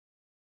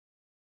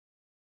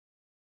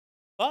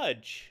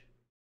 Fudge.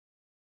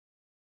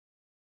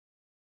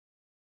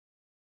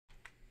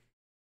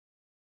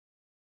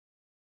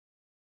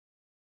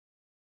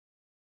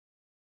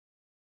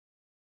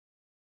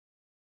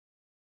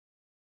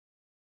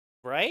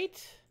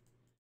 Right?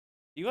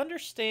 Do you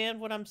understand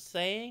what I'm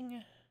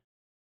saying?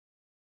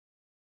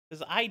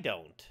 Because I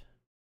don't.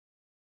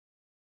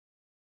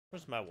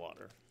 Where's my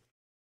water?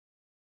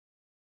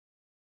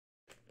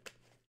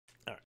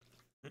 Alright.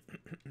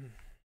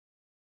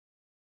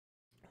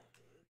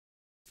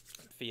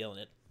 Feeling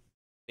it.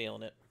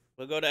 Feeling it.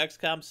 We'll go to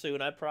XCOM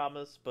soon, I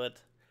promise, but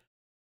it's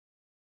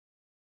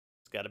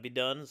gotta be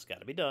done. It's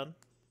gotta be done.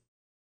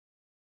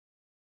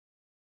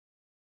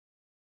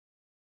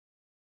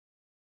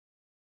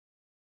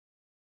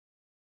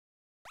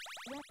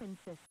 Weapon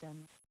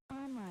systems.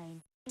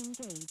 Online.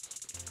 Engaged.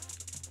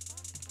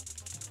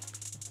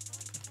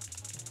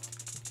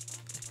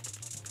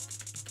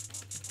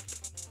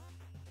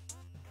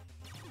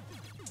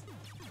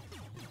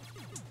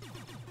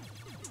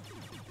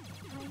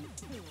 Times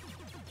 2.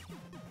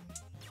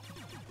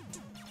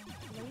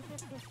 Laser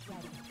pistol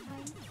ready.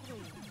 Times 3.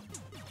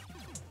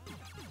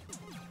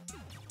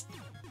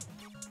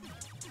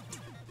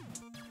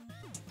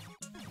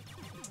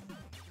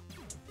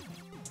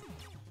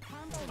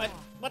 Combo lock.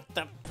 What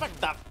the fuck?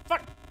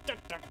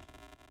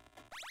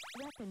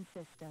 Weapon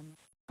systems.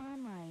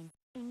 Online.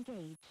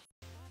 Engaged.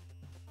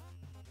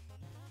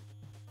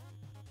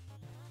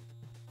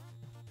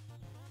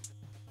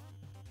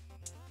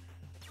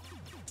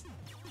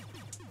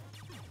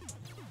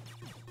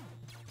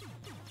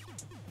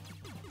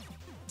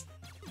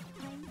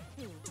 Times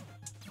 2.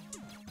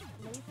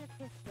 Laser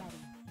pistol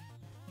ready.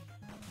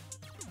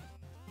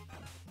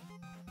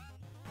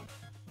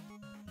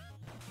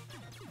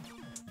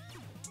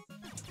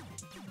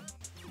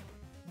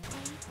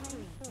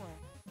 Times 4.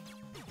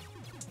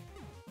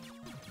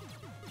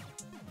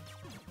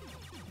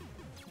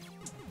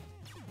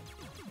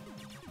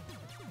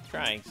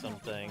 Trying some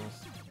things.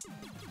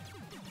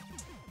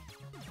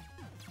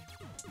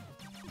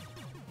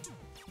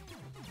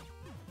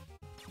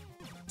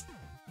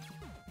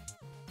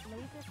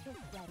 Laser pistol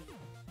ready.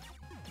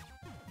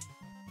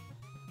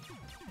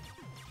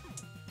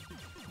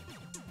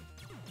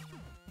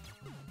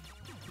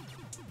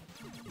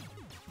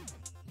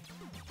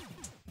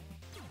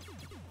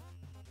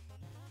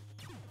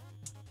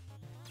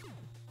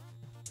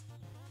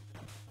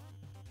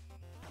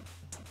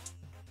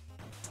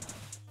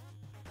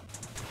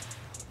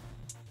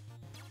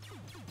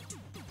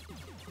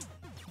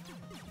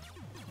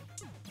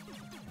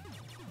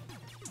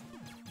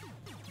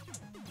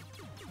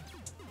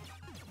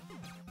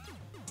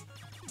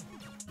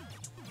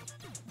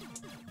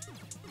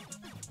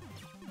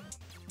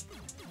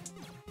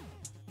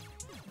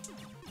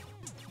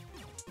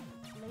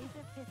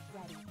 Laser pistol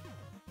ready.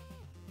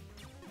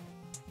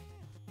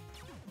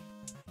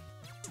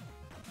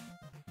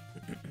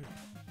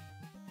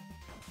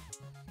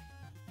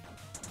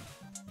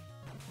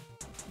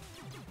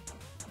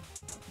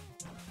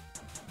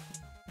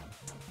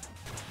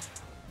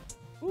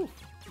 Oof.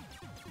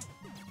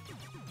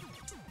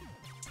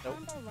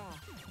 Nope. Combo lock.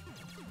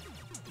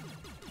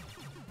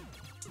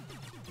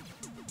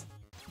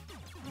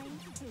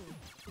 Times 2.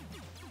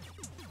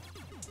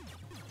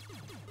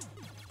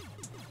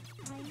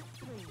 Times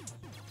 3.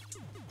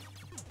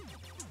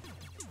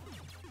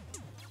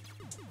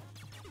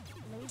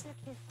 Laser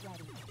pistol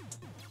ready.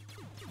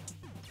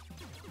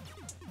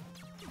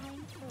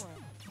 Times 4.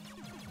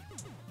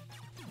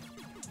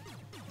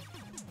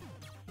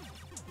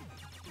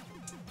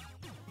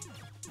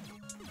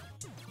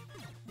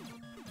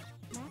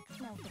 Max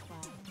multiply.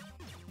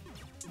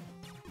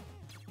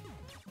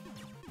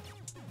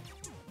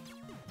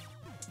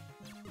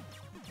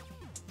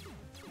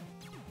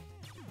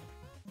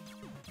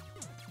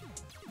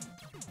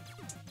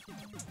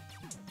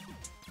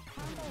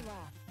 Combo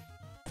lock.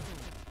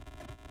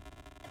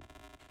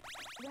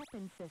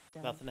 Weapon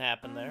system. Nothing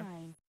happened there.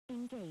 Online.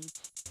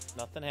 Engaged.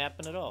 Nothing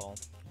happened at all.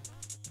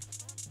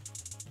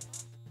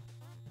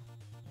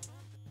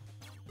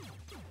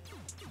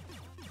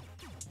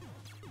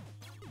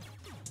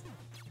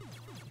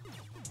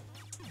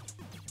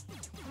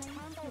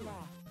 Combo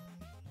lock.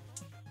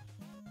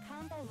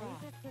 Combo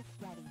lock. Laser pistol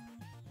ready.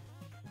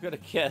 I'm gonna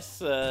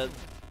guess,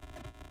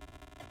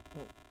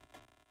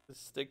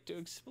 stick to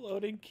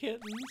exploding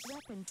kittens.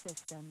 Weapon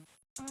systems.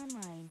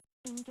 Online.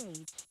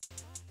 Engaged.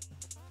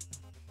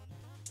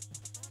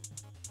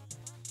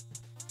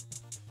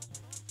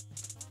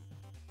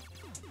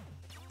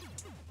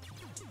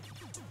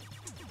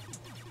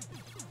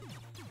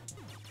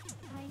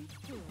 Times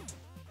 2.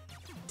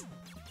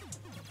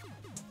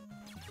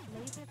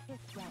 Laser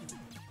pistol ready.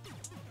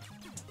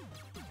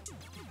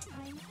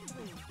 Times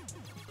 3.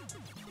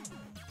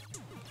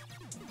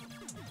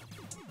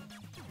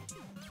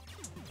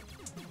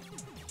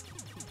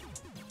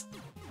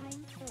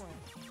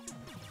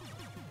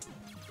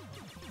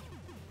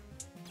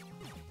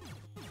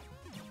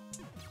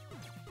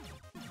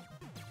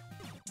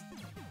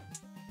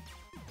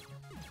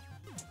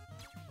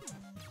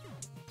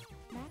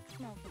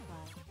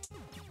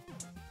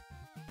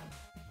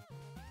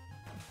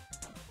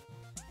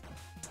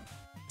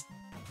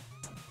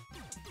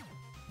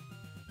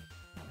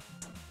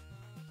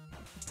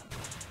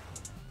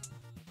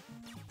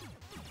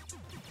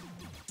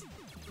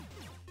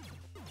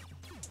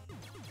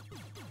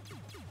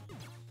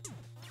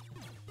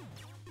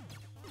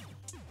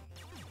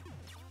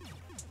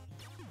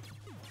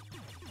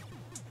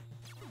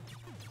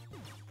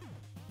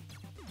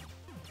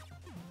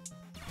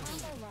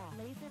 Combo lock.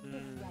 Laser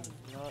pit ready.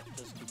 No,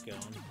 just keep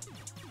going.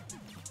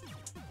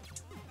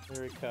 We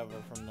recover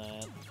from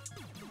that.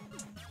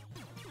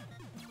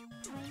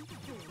 Times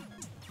 2.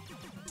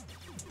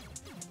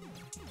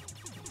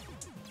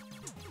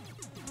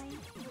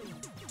 Times 3.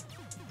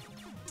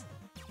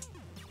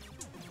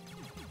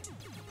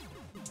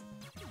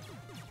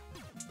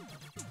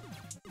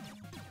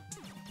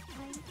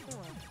 Times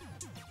 4.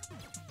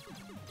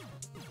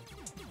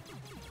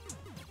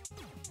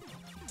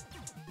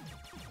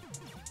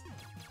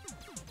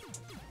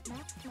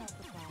 Max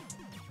multiply.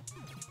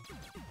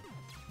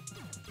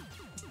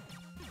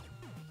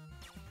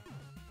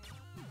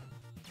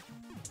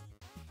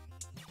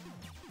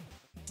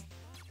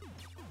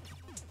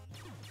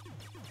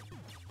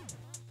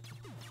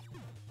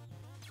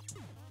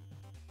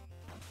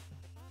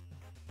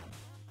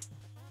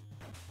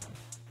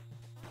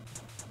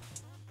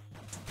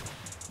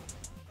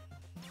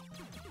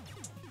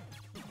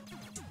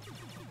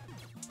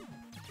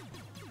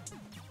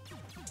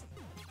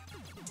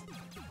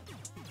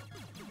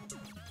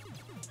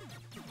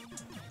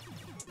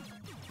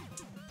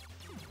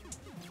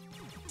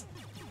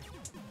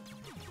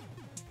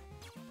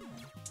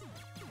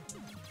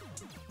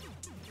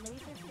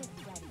 Laser pit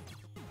ready.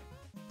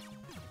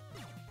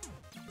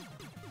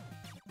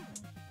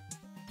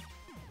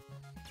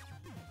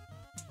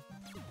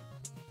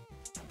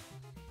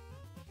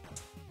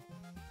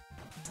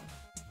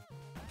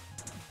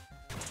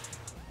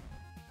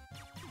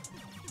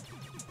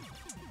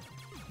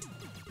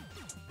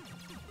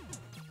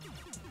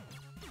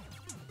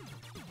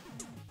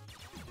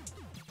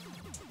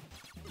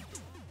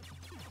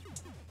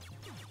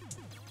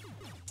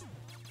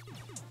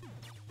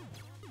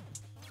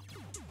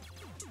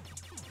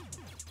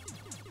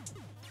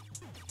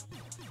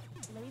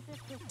 Laser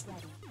pit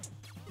ready.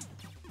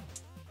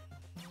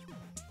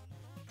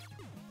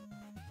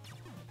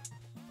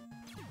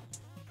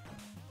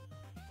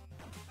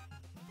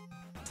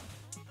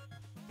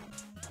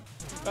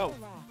 Oh,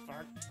 Combo lock.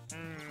 fuck.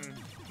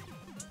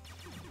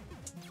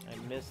 I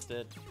missed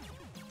it.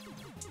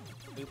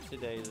 Oopsie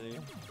daisy.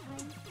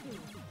 Times 2.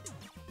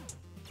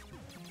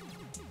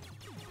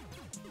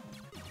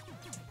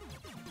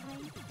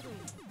 Times 3.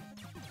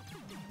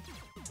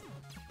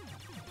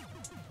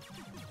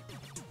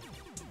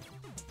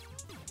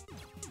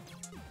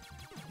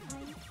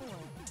 Times 4.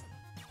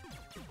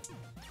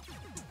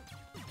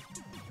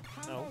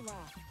 Combo No.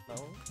 lock. No,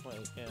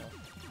 wait, yeah.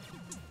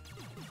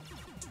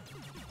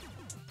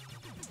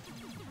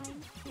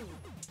 Times 2.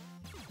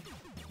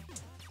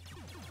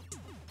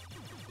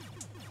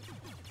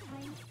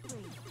 Times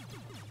 3.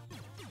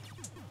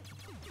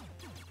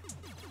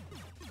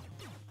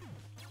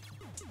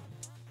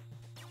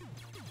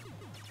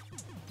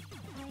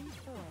 Times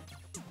 4.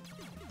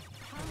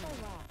 Combo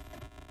lock.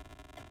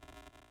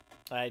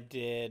 I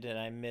did, and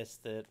I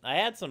missed it. I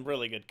had some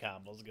really good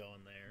combos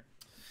going there.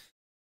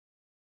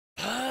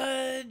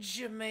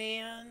 Fudge,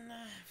 man.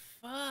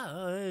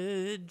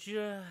 Fudge.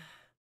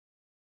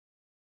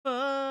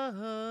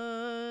 Fudge.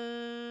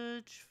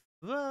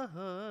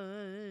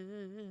 Fudge.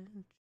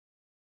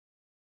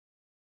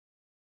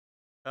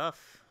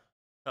 Tough.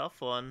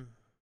 Tough one.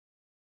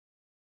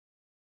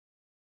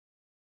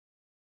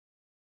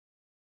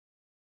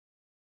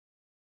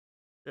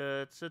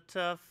 It's a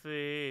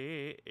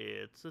toughie.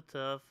 It's a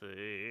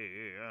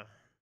toughie.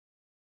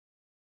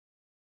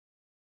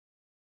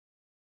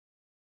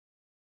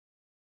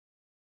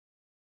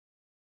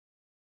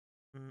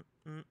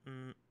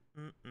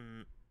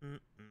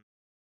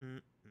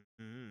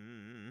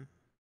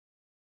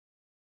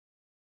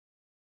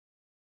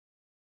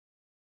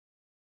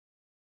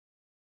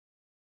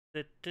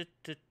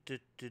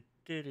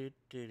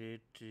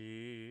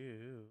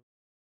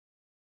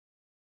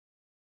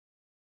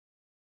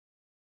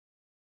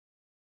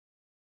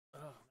 Oh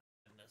my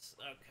goodness.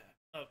 Okay.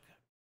 Okay.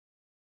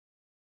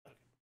 Okay.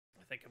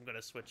 I think I'm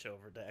gonna switch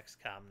over to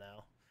XCOM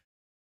now.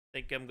 I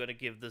think I'm gonna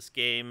give this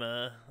game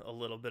a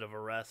little bit of a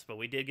rest, but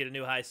we did get a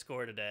new high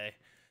score today.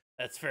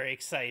 That's very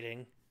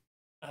exciting.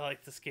 I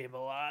like this game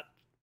a lot.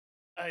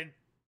 I'm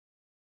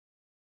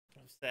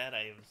sad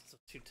I was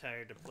too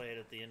tired to play it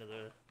at the end of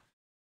the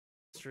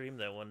stream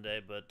that one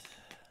day, but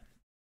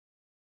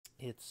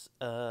it's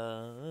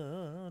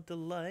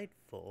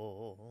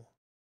delightful.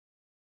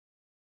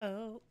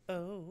 Oh,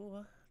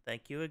 oh.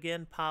 Thank you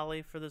again,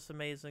 Polly, for this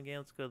amazing game.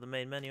 Let's go to the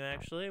main menu,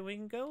 actually. We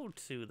can go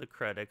to the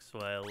credits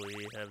while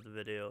we have the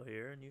video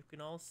here, and you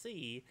can all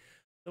see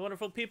the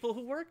wonderful people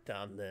who worked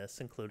on this,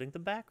 including the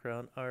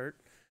background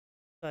art,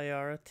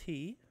 Sayara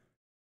T.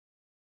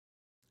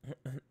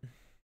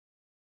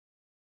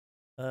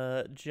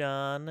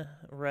 John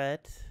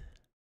Rhett.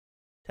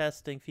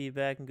 Testing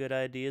feedback and good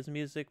ideas.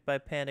 Music by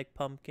Panic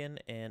Pumpkin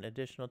and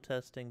additional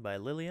testing by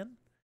Lillian.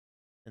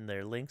 And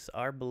their links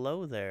are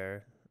below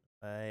there.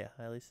 I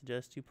highly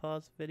suggest you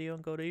pause the video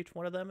and go to each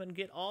one of them and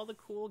get all the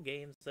cool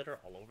games that are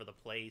all over the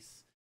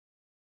place.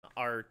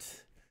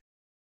 Art,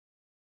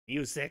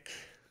 music,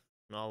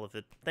 and all of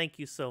it. Thank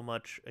you so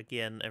much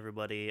again,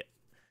 everybody.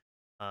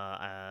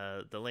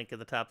 The link at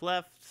the top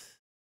left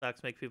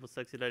Stocks make people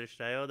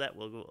sexy.io. That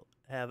will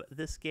have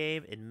this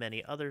game and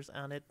many others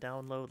on it.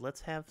 Download.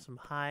 Let's have some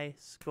high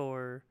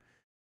score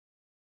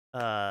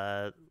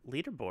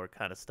leaderboard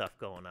kind of stuff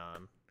going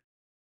on.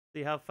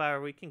 See how far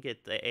we can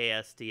get the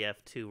Asdf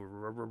to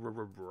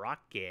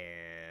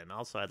rockin'.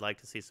 Also, I'd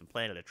like to see some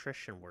planet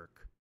attrition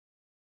work.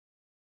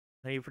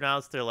 How you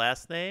pronounce their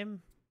last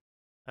name?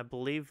 I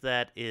believe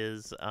that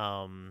is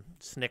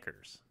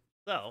Snickers.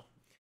 So,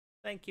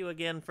 thank you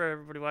again for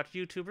everybody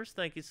watching. YouTubers,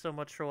 thank you so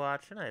much for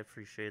watching. I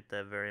appreciate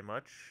that very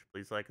much.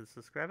 Please like and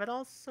subscribe. I'd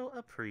also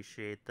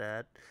appreciate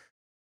that.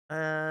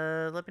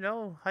 Let me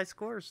know high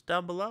scores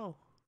down below.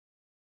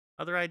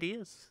 Other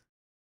ideas.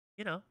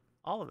 You know,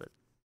 all of it.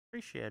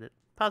 Appreciate it.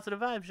 Positive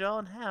vibes, y'all,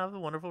 and have a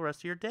wonderful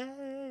rest of your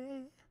day.